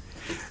else.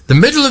 The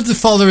middle of the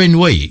following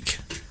week,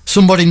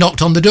 somebody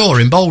knocked on the door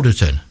in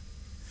Balderton,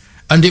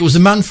 and it was a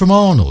man from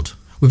Arnold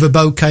with a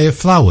bouquet of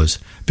flowers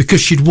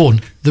because she'd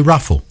won the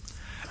raffle.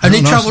 And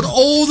he travelled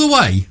all the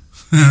way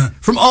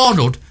from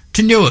Arnold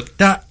to Newark.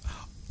 Now,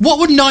 what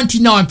would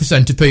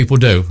 99% of people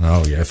do?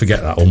 Oh, yeah, forget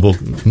that one.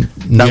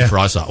 No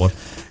price, that one.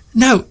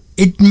 No.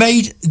 It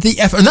made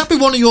the effort, and that'd be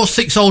one of your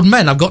 6 old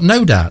men, I've got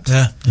no doubt.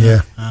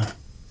 Yeah.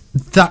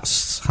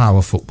 That's how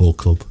a football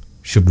club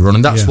should be run,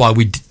 and that's why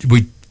we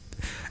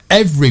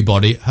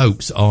everybody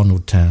hopes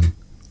Arnold Town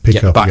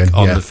get back again,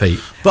 on the feet.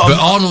 But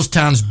Arnold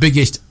Town's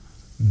biggest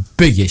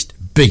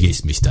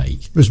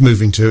mistake was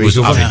moving to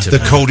the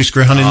coldest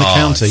ground in the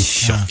county.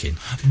 Shocking.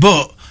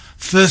 But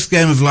first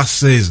game of last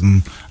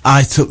season,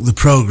 I took the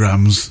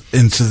programmes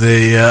into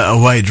the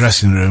away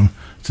dressing room.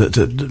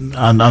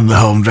 And the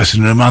home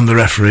dressing room and the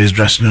referee's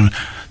dressing room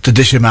to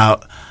dish him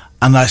out,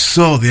 and I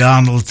saw the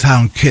Arnold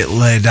Town kit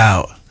laid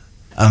out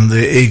and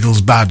the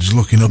Eagles badge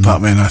looking up at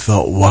me, and I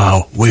thought,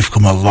 wow, we've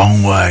come a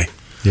long way.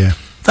 Yeah,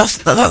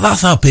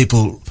 that's how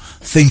people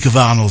think of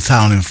Arnold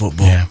Town in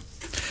football. Yeah.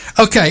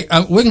 Okay,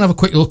 we're going to have a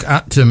quick look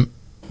at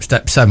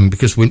step 7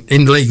 because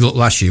in the league look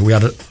last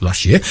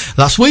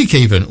week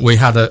even we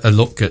had a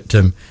look at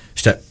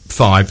step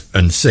 5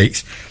 and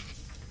 6.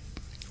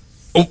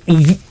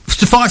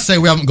 Suffice to say,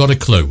 we haven't got a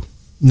clue.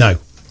 No.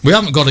 We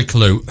haven't got a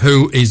clue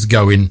who is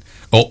going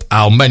up,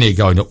 how many are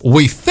going up.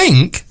 We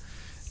think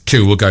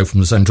 2 will go from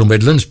the Central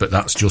Midlands, but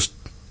that's just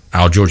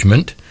our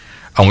judgment.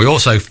 And we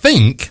also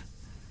think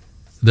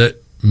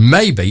that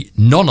maybe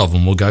none of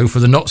them will go for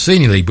the Not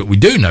Senior League, but we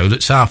do know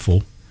that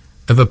Southall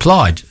have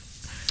applied.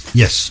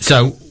 Yes.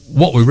 So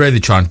what we're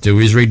really trying to do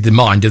is read the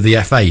mind of the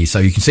FA so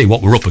you can see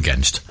what we're up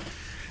against.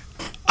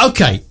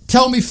 Okay,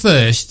 tell me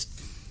first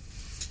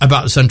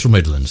about the Central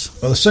Midlands.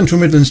 Well, the Central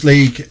Midlands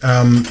League,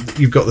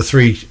 you've got the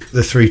three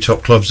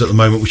top clubs at the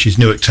moment, which is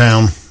Newark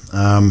Town,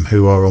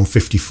 who are on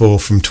 54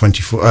 from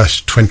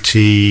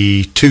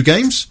 22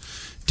 games.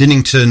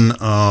 Dinnington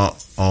are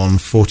on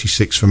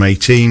 46 from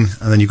 18,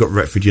 and then you've got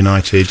Retford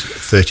United,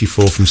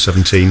 34 from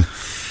 17.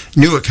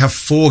 Newark have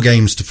 4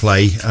 games to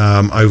play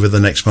over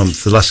the next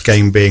month, the last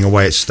game being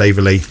away at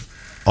Staveley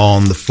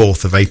on the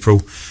 4th of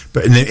April.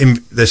 But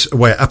there's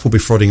away at Appleby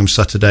Frodingham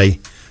Saturday,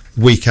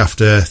 week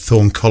after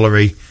Thorn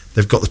Colliery.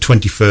 They've got the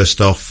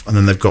 21st off, and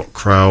then they've got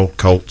Crowell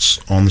Colts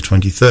on the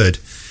 23rd.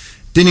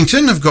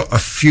 Dinnington have got a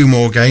few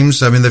more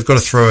games. I mean, they've got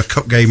to throw a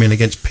cup game in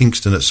against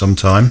Pinxton at some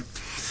time.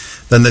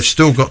 Then they've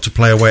still got to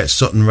play away at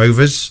Sutton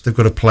Rovers. They've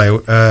got to play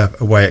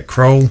away at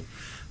Crowell.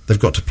 They've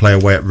got to play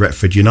away at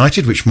Retford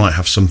United, which might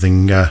have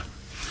something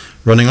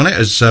running on it.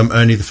 As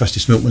Ernie, the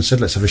fastest milkman,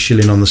 said, let's have a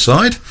shilling on the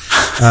side.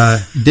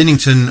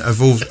 Dinnington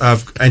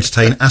have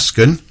entertained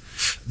Ascot.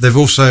 They've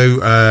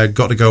also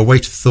got to go away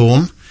to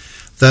Thorn.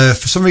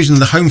 For some reason,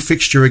 the home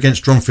fixture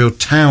against Dronfield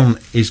Town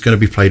is going to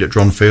be played at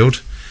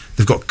Dronfield.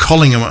 They've got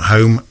Collingham at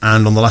home,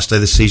 and on the last day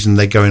of the season,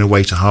 they're going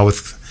away to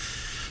Harworth.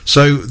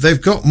 So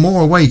they've got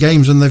more away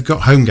games than they've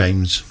got home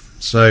games.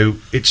 So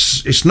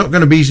it's not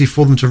going to be easy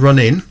for them to run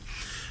in.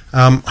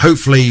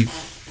 Hopefully,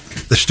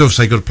 they've still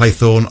got to play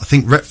Thorn. I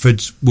think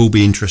Retford's will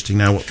be interesting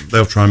now.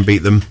 They'll try and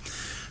beat them.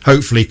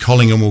 Hopefully,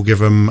 Collingham will give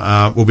them.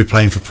 Will be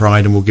playing for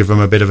Pride, and will give them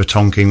a bit of a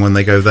tonking when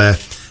they go there.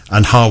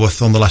 And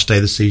Harworth on the last day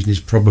of the season is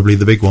probably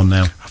the big one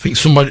now. I think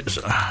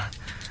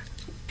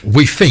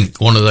we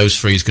think one of those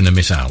three is going to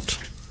miss out.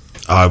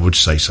 I would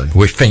say so.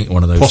 We think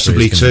one of those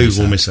possibly three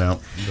two will miss out.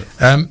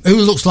 Who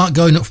looks like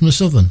going up from the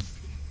Southern?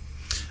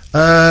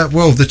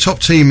 Well, the top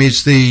team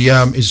is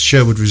is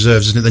Sherwood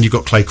Reserves, isn't it? Then you've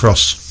got Clay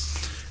Cross.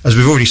 As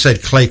we've already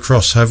said, Clay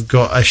Cross have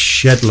got a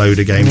shed load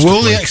of games.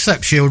 Will they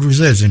accept Sherwood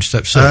Reserves in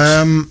Step 6?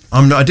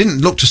 I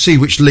didn't look to see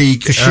which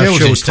league Sherwood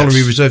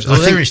Colliery Reserves.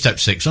 Well, they're in Step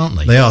 6, aren't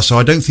they? They are, so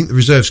I don't think the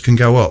reserves can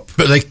go up.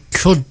 But they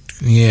could.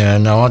 Yeah,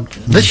 no,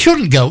 they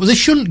shouldn't go. They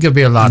shouldn't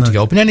be allowed to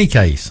go up in any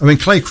case. I mean,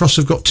 Clay Cross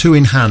have got 2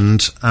 in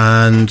hand,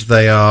 and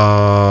they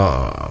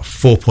are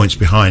 4 points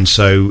behind.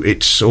 So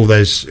it's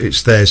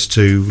theirs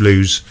to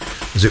lose,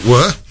 as it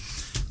were.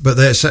 But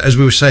as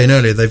we were saying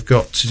earlier, they've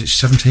got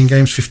 17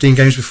 games, 15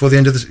 games before the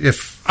end of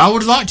the... I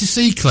would like to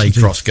see Clay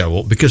Cross go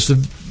up, because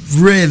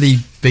they've really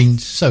been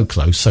so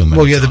close so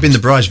many times. They've been the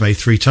bridesmaid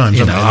 3 times,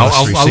 haven't they?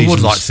 I would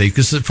like to see,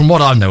 because from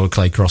what I know of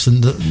Clay Cross,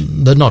 and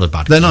they're not a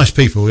bad They're nice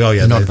people,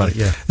 they're not bad.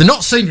 Yeah. The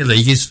Not Senior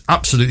League is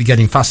absolutely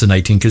getting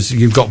fascinating, because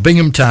you've got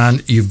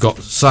Binghamton, you've got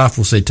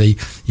Southwell City,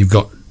 you've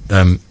got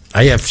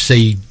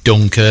AFC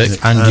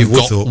Dunkirk, and you've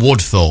got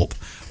Woodthorpe,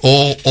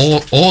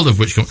 all of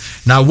which come...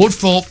 Now,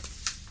 Woodthorpe,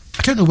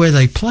 I don't know where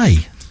they play,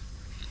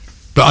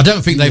 but I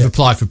don't think they've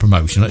applied for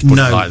promotion. Let's put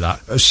it like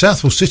that.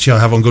 Southwell City, I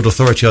have on good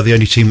authority, are the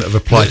only team that have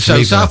applied.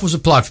 So Southwell's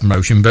applied for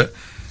promotion, but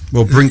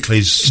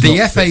Brinkley's the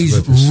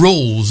FA's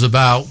rules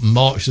about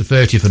March the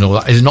 30th and all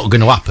that is not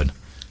going to happen.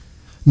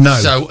 No.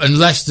 So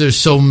unless there's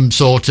some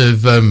sort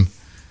of and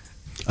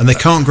they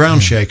can't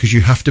ground share, because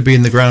you have to be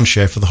in the ground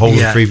share for the whole of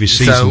the previous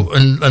season. So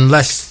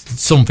unless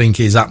something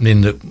is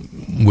happening that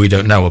we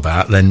don't know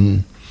about,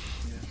 then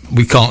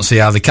we can't see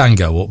how they can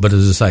go up. But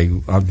as I say,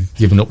 I've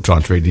given up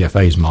trying to read the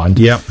FA's mind.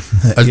 Yeah.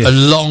 A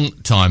long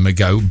time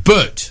ago.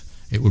 But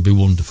it would be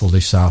wonderful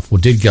if Southwell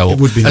did go up.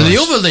 It would be nice. And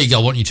the other league I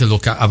want you to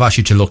look at, I've asked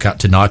you to look at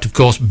tonight, of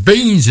course,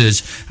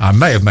 Beans's, I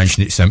may have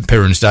mentioned it St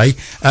Piran's Day,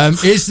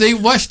 is the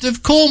West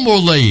of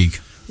Cornwall League.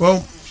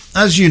 Well,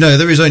 as you know,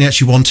 there is only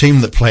actually one team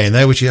that play in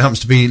there, which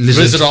happens to be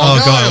Lizard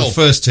Argyle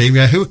first team,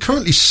 who are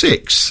currently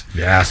 6.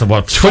 Yeah, so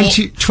what?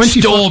 20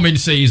 storming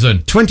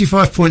season.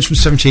 25 points from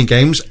 17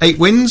 games, 8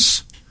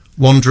 wins,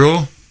 1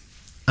 draw,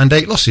 and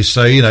 8 losses.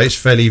 So, it's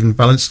fairly even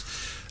balanced.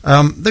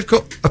 They've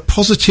got a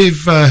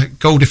positive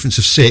goal difference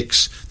of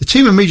 6. The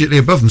team immediately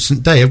above them,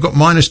 St Day, have got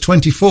minus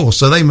 24,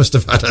 so they must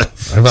have had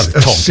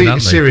a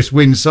serious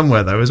win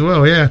somewhere, though, as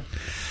well,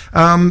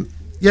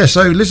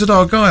 so Lizard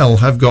Argyle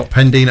have got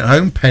Pendine at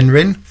home,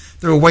 Penryn.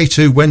 They're away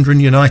to Wendron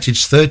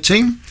United's 3rd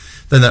team.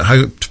 Then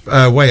they're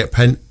away at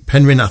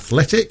Penryn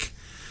Athletic.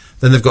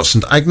 Then they've got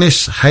St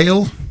Agnes,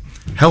 Hale,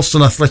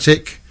 Helston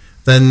Athletic.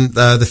 Then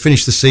they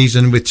finish the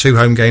season with 2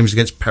 home games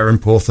against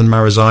Perranporth and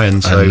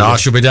Marazion. So, and I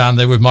shall be down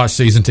there with my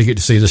season ticket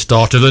to see the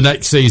start of the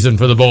next season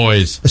for the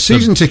boys. A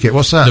season ticket?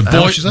 What's that?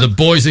 The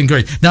boys in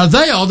green. Now,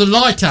 they are the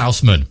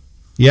Lighthousemen.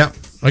 Yeah.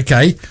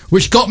 Okay,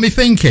 which got me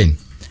thinking.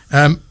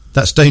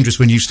 That's dangerous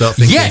when you start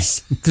thinking.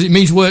 Yes, because it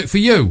means work for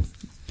you.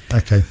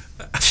 Okay.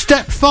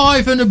 Step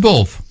 5 and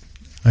above.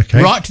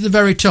 Okay. Right to the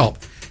very top.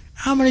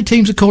 How many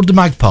teams are called the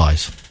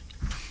Magpies?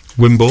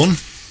 Wimborne.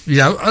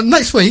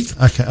 Next week.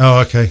 Okay. Oh,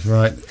 okay.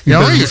 Right.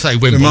 I you say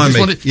Wimborne.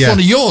 It's one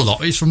of your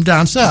lot. It's from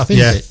down south,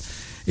 isn't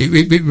it?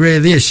 It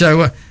really is.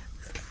 So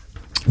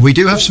we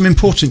do have some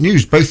important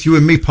news. Both you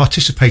and me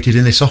participated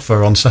in this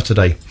offer on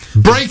Saturday.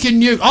 Breaking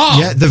news.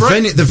 The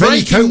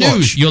Venny Coat news.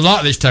 Watch. You'll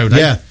like this, Tony.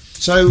 Yeah.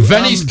 So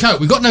Venny's Coat.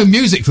 We've got no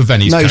music for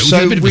Venny's Coat.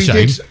 So a bit of a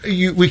shame.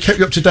 We kept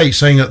you up to date,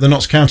 saying that the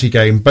Notts County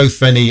game, both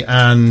Venny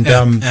and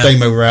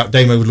Damo were out.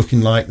 Damo was looking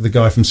like the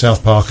guy from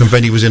South Park, and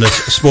Venny was in a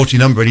sporty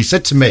number. And he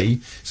said to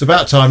me, "It's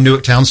about time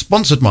Newark Town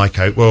sponsored my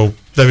coat." Well,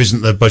 there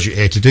isn't the budget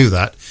here to do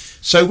that,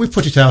 so we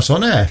put it out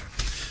on air.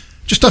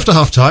 Just after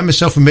half time,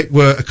 myself and Mick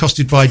were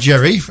accosted by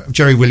Jerry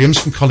Williams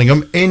from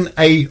Collingham in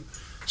a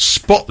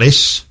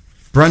spotless,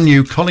 brand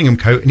new Collingham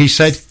coat, and he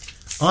said,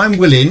 "I'm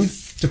willing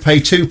to pay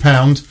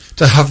 £2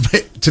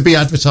 to be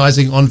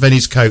advertising on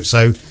Venny's coat."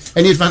 So,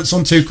 any advance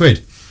on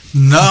 £2?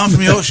 No, I'm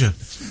from Yorkshire.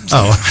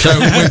 So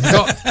we've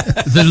got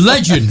the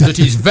legend that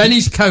is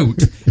Venny's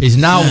Coat is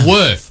now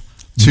worth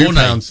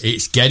 £2.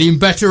 It's getting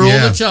better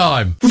all the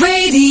time.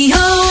 Radio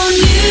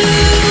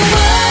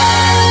Newark.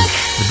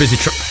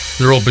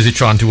 They're all busy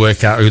trying to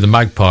work out who the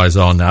Magpies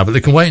are now, but they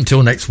can wait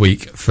until next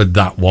week for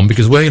that one,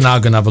 because we're now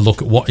going to have a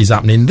look at what is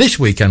happening this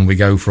weekend. We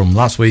go from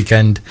last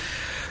weekend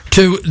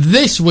to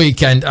this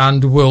weekend,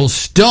 and we'll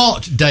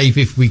start, Dave,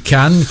 if we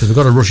can, because we've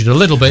got to rush it a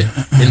little bit,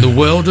 in the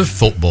world of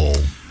football.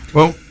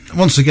 Well,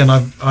 once again,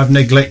 I've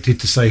neglected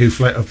to say I've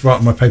written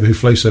on my paper who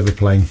Flowserve are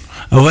playing.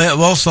 Away at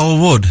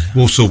Walsall Wood.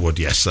 Walsall Wood,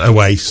 yes,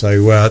 away.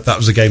 So that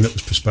was a game that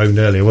was postponed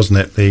earlier, wasn't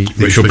it?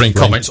 Which will bring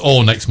comments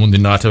all next Monday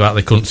night about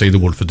they couldn't see the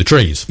wood for the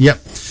trees.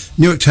 Yep.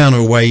 Newark Town are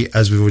away,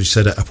 as we've already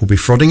said, at Appleby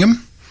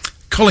Frodingham.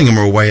 Collingham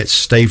are away at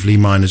Staveley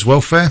Miners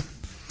Welfare.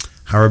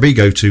 Harrowby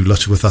go to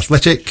Lutterworth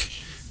Athletic.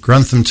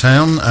 Grantham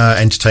Town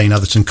entertain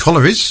Atherton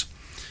Collieries.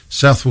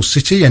 Southwell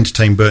City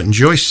entertain Burton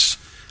Joyce.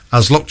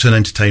 Aslockton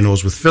entertain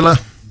Orsworth Villa.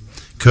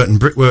 Curtin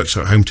Brickworks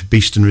are at home to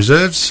Beeston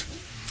Reserves.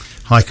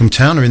 Highcombe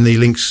Town are in the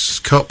Links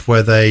Cup,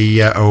 where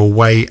they are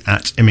away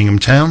at Immingham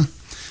Town.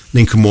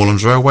 Lincoln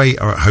Moorlands Railway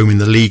are at home in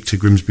the league to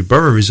Grimsby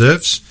Borough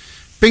Reserves.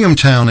 Bingham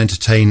Town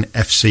entertain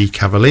FC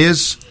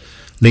Cavaliers.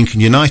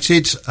 Lincoln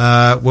United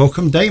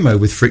welcome Damo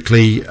with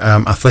Frickley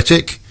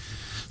Athletic.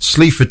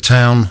 Sleaford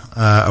Town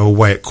are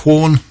away at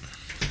Quorn.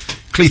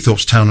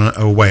 Cleethorpes Town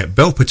are away at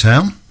Belper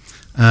Town.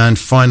 And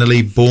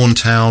finally, Bourne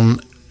Town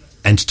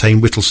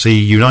entertain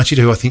Whittlesea United,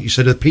 who I think you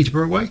said are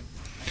Peterborough away?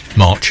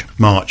 March,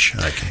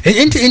 okay.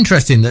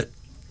 Interesting that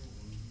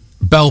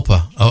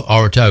Belper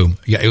are at home.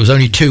 Yeah, it was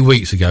only 2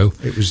 weeks ago.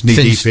 It was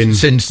knee-deep in...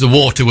 Since the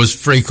water was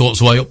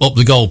 3/4 way up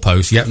the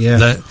goalpost. Yep,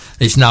 yeah.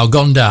 It's now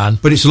gone down.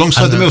 But it's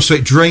alongside the mill, so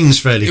it drains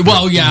fairly quick.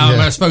 Well, yeah,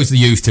 I suppose they're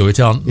used to it,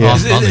 aren't they?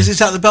 Is it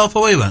at the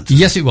Belper we went?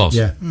 Yes, it was.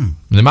 Yeah.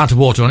 The amount of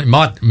water on it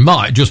might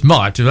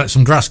to let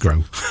some grass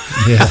grow.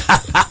 Yeah.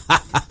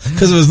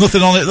 Because there was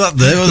nothing on it that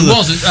day, was there? There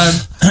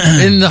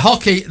wasn't. In the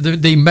hockey,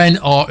 the men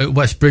are at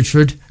West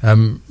Bridgeford.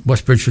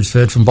 West Bridgeford's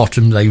third from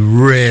bottom. They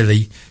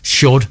really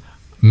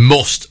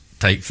must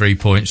take 3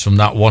 points from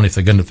that one if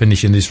they're going to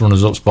finish in this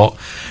runners-up spot.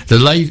 The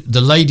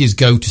ladies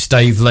go to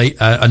Staveley,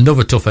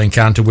 another tough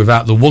encounter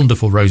without the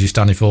wonderful Rosie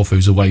Staniforth,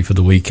 who's away for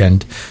the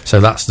weekend. So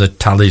that's the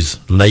tallies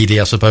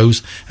lady, I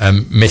suppose,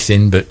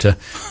 missing, but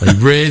they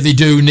really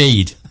do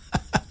need.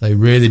 They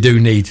really do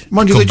need.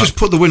 Mind you, they just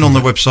put the win on the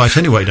website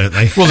anyway, don't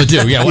they? Well, they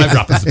do, yeah. Whatever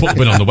happens, they put the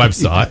win on the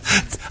website.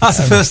 That's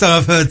the first time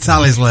I've heard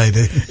tallies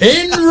lady.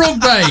 In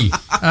rugby,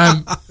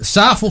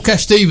 Southwell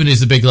Kesteven is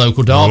the big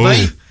local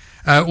derby.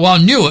 While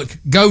Newark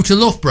go to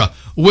Loughborough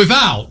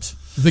without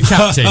the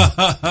captain,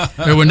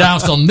 who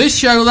announced on this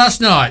show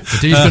last night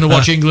that he's going to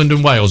watch England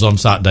and Wales on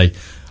Saturday.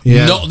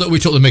 Yeah. Not that we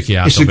took the mickey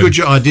out. It's a good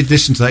job. I did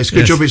listen to that. It's a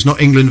good job it's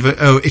not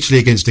Italy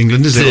against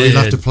England, is it? Or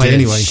you'll have to play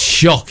anyway.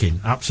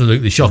 Shocking,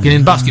 absolutely shocking.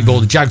 In basketball,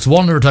 the Jags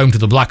 1 are at home to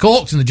the Black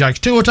Hawks, and the Jags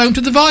 2 are at home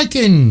to the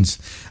Vikings.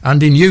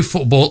 And in youth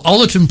football,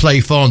 Ollerton play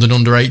Farndon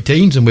under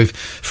 18s, and with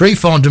 3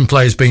 Farndon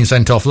players being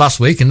sent off last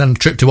week, and then a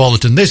trip to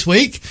Ollerton this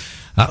week,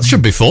 that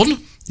should be fun.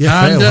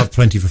 Yeah, they'll have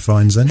plenty for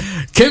fines then.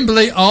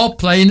 Kimberley are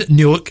playing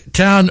Newark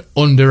Town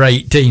under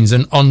 18s,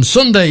 and on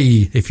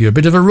Sunday, if you're a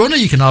bit of a runner,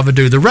 you can either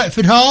do the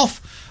Retford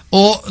half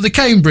or the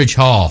Cambridge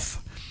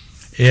half.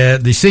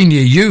 The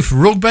senior youth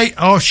rugby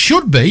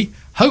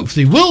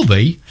hopefully will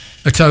be,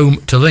 at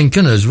home to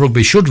Lincoln, as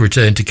rugby should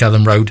return to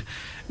Kelham Road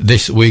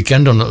this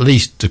weekend on at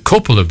least a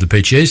couple of the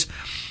pitches.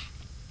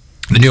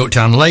 The Newark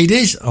Town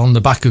ladies, on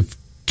the back of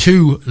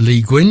 2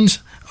 league wins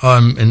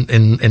in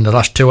the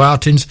last 2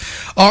 outings,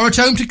 are at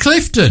home to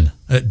Clifton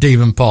at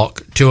Devon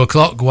Park,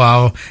 2:00,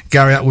 while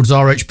Gary Atwood's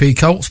RHP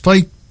Colts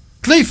play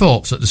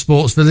Cleethorpes at the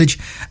Sports Village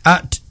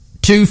at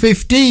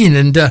 2:15.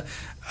 And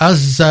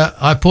as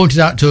I pointed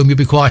out to him, you'll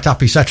be quite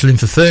happy settling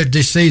for 3rd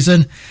this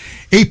season.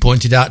 He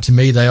pointed out to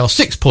me they are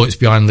 6 points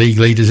behind league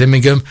leaders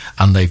Immingham,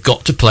 and they've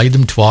got to play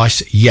them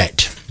twice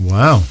yet.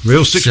 Wow,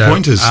 real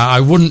 6-pointers. I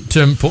wouldn't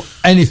put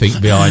anything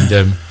behind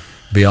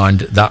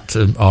that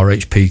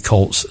RHP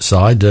Colts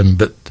side,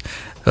 but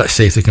let's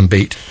see if they can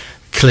beat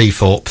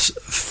Cleethorpes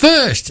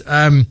first.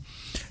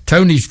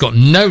 Tony's got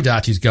no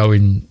doubt he's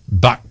going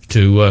back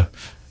to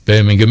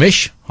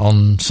Birmingham-ish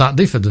on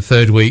Saturday for the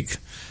 3rd week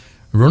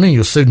running.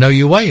 You'll soon know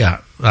your way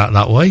out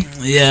that way.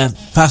 Yeah,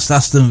 past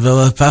Aston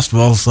Villa, past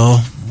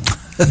Walsall.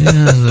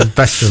 Yeah, the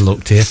best of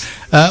luck to you.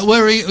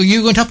 Where are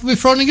you going to Appleby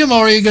Frodingham,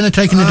 or are you going to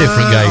take in a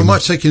different game? I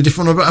might take in a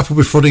different one, but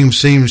Appleby Frodingham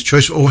seems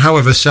choice. Or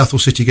however, Southwell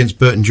City against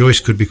Burton Joyce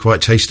could be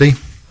quite tasty.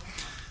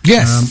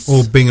 Yes.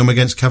 Or Bingham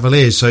against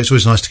Cavaliers, so it's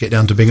always nice to get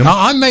down to Bingham.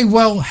 I may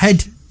well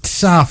head to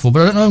Southwell,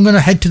 but I don't know if I'm going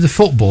to head to the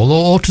football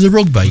or to the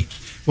rugby.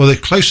 Well, they're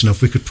close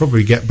enough. We could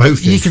probably get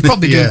both. You could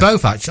probably do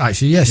both,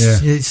 actually. Yes, yeah.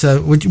 It's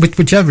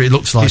whichever it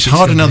looks like. It's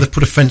harder now. They've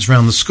put a fence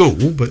around the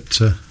school, but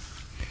so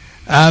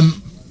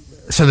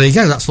there you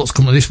go. That's what's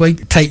coming this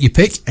week. Take your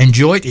pick,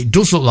 enjoy it. It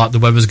does look like the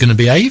weather's going to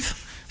behave,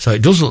 so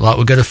it does look like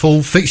we'll get a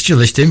full fixture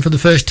list in for the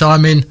first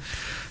time in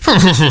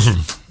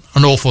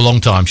an awful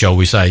long time, shall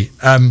we say.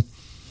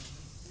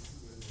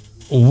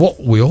 What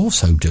we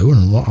also do,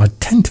 and what I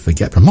tend to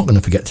forget, but I'm not going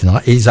to forget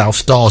tonight, is our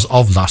stars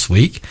of last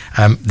week.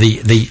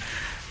 The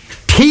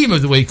Team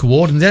of the Week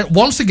award, and then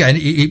once again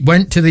it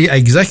went to the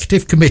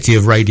Executive Committee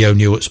of Radio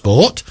Newark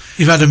Sport.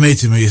 You've had a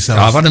meeting with yourself.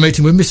 I've had a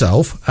meeting with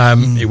myself.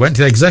 It went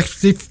to the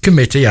Executive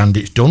Committee, and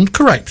it's done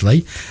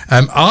correctly.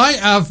 I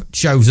have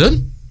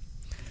chosen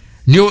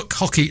Newark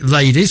Hockey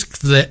ladies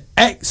for their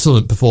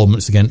excellent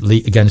performance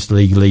against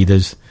league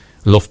leaders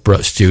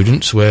Loughborough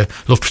students, where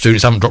Loughborough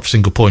students haven't dropped a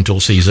single point all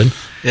season,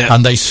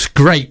 and they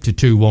scraped a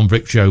 2-1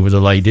 victory over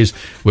the ladies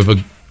with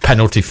a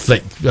penalty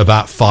flick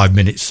about 5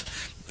 minutes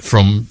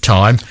from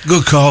time.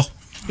 Good call.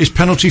 Is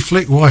penalty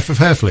flick wife of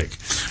hair flick?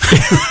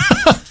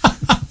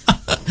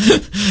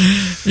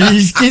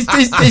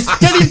 It's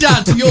getting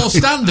down to your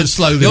standards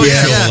slowly.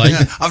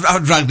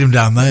 I've dragged him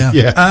down there.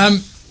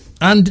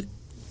 And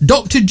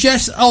Dr.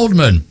 Jess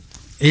Oldman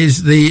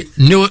is the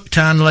Newark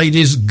Town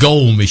ladies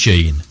goal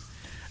machine.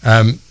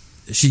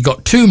 She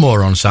got 2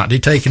 more on Saturday,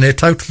 taking her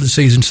total of the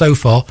season so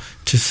far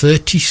to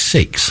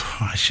 36.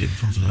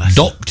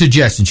 Dr.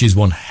 Jess, and she's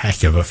one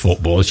heck of a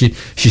footballer. She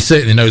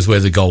certainly knows where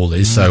the goal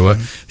is. So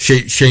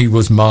she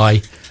was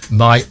my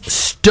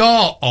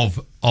star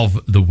of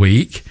the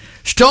week.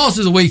 Stars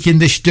of the week in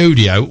this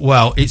studio.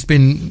 Well, I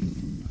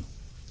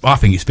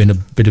think it's been a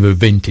bit of a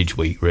vintage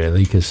week,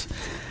 really, because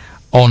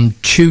on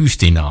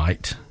Tuesday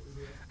night,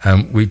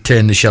 we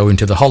turned the show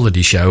into the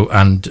holiday show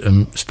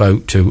and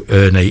spoke to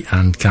Ernie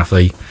and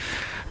Kathy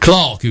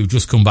Clark, who've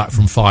just come back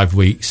from 5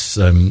 weeks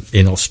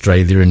in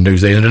Australia and New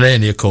Zealand. And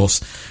Ernie, of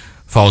course, as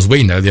far as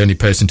we know, the only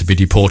person to be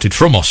deported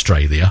from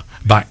Australia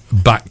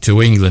back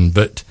to England.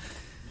 But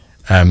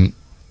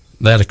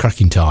they had a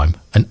cracking time,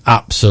 an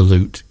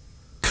absolute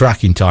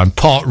cracking time.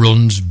 Park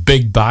runs,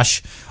 Big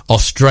Bash,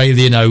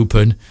 Australian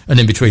Open,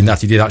 and in between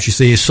that he did actually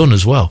see his son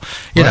as well.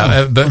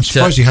 But I'm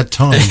surprised he had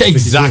time.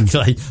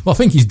 Exactly. Well, I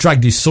think he's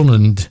dragged his son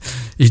and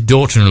his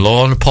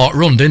daughter-in-law on a park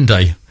run, didn't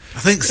they? I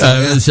think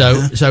so.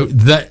 So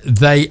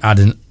they had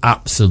an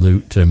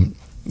absolute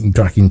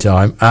cracking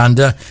time. And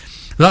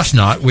last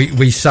night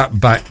we sat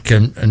back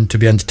and to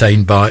be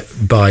entertained by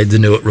the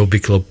Newark Rugby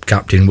Club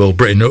captain Will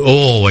Britton, who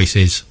always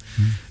is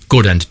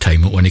good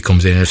entertainment when he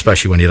comes in,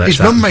 especially when he lets his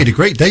mum made a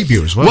great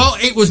debut as well. Well,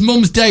 it was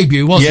Mum's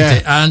debut, wasn't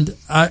it? And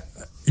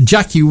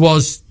Jackie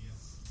was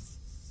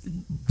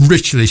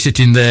literally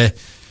sitting there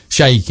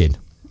shaking.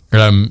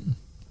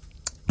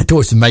 It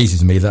always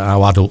amazes me that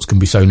how adults can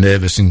be so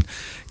nervous and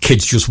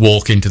kids just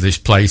walk into this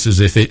place as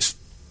if it's,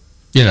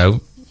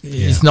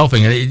 it's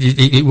nothing, and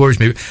it worries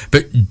me.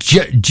 But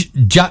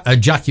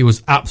Jackie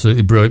was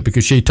absolutely brilliant,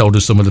 because she told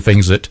us some of the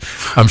things that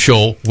I'm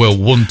sure Will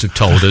wouldn't have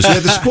told us.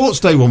 The sports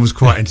day one was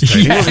quite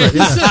entertaining, wasn't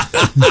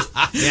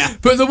it?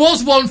 But there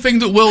was one thing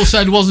that Will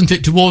said, wasn't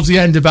it, towards the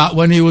end, about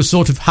when he was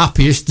sort of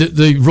happiest at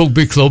the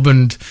rugby club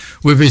and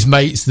with his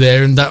mates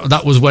there, and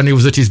that was when he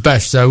was at his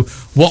best. So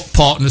what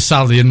partner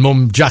Sally and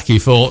Mum Jackie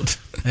thought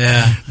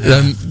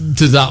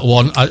to that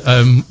one,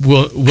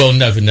 we'll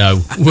never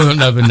know. We'll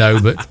never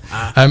know. But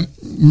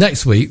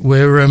next week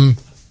we're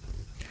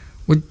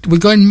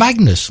going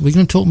Magnus. We're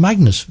going to talk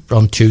Magnus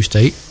on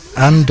Tuesday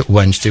and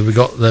Wednesday. We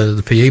got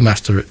the PE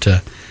master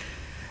at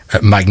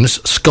Magnus,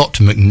 Scott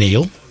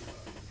McNeil.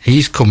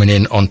 He's coming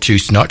in on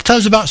Tuesday night to tell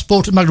us about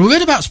sport at Magnus. We've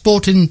heard about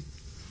sport in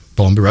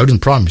Barnby Road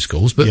and primary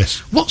schools, but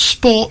what's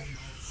sport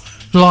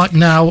like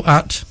now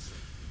at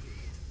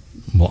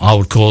what I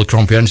would call a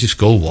comprehensive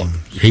school, what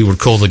he would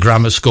call the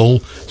grammar school,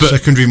 but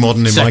secondary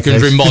modern in my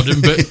case. Secondary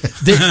modern, but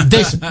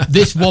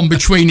this one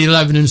between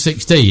 11 and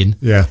 16.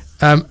 Yeah.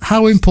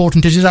 How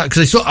important is that?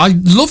 Because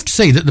I'd love to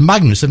see that the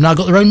Magnus have now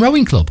got their own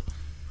rowing club.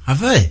 Have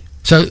they?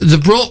 So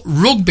they've brought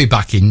rugby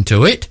back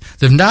into it.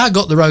 They've now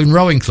got their own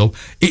rowing club.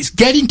 It's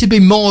getting to be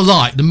more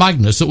like the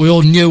Magnus that we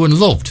all knew and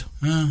loved.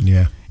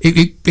 Yeah.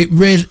 It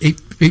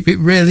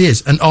really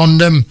is. And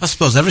on I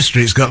suppose every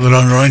street's got their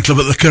own rowing club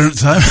at the current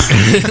time.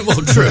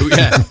 Well, true,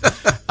 yeah.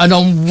 And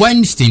on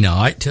Wednesday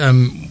night,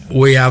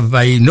 we have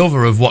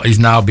another of what is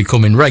now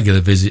becoming regular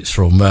visits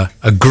from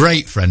a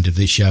great friend of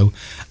this show,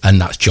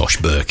 and that's Josh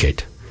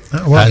Burkitt.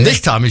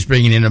 This time he's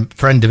bringing in a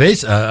friend of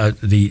his,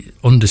 the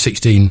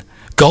under-16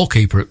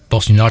 goalkeeper at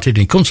Boston United, and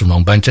he comes from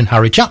Long Benton.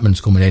 Harry Chapman's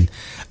coming in.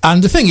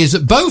 And the thing is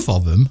that both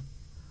of them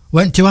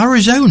went to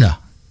Arizona.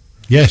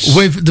 Yes.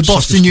 With the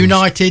Boston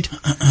United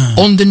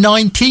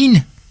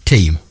under-19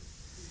 team.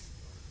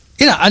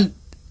 And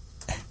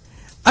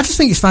I just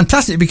think it's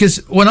fantastic, because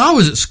when I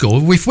was at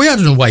school, if we had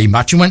an away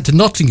match and went to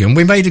Nottingham,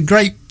 we made a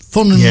great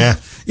fun. And,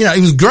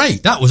 it was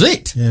great. That was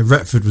it. Yeah,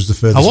 Retford was the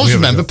furthest. I once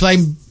remember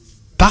playing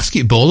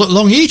basketball at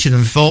Long Eaton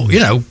and thought,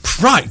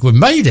 right, we've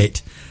made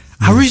it.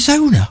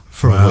 Arizona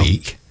for a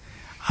week.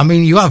 I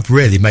mean, you have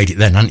really made it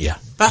then, haven't you?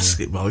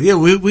 Basketball,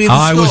 we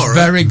I was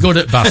very good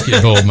at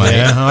basketball, mate.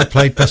 Yeah, I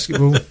played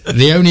basketball.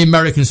 The only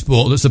American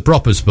sport that's a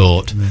proper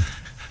sport.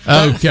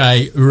 Yeah.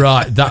 Okay,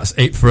 right, that's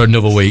it for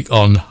another week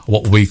on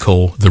what we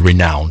call the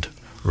renowned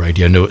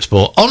Radio Newark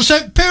Sport on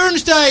St.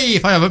 Piran's Day,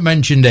 if I haven't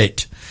mentioned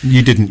it.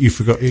 You didn't, you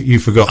forgot.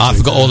 I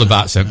forgot all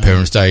about St.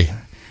 Piran's Day.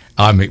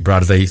 I'm Mick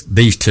Bradley.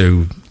 These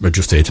two are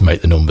just here to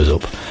make the numbers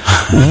up.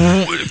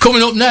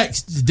 Coming up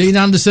next, Dean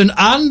Anderson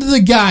and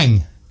the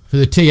gang for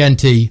the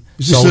TNT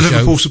Is this Soul the Show.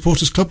 Liverpool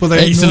Supporters Club?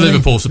 It's the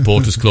Liverpool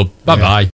Supporters Club. Bye-bye.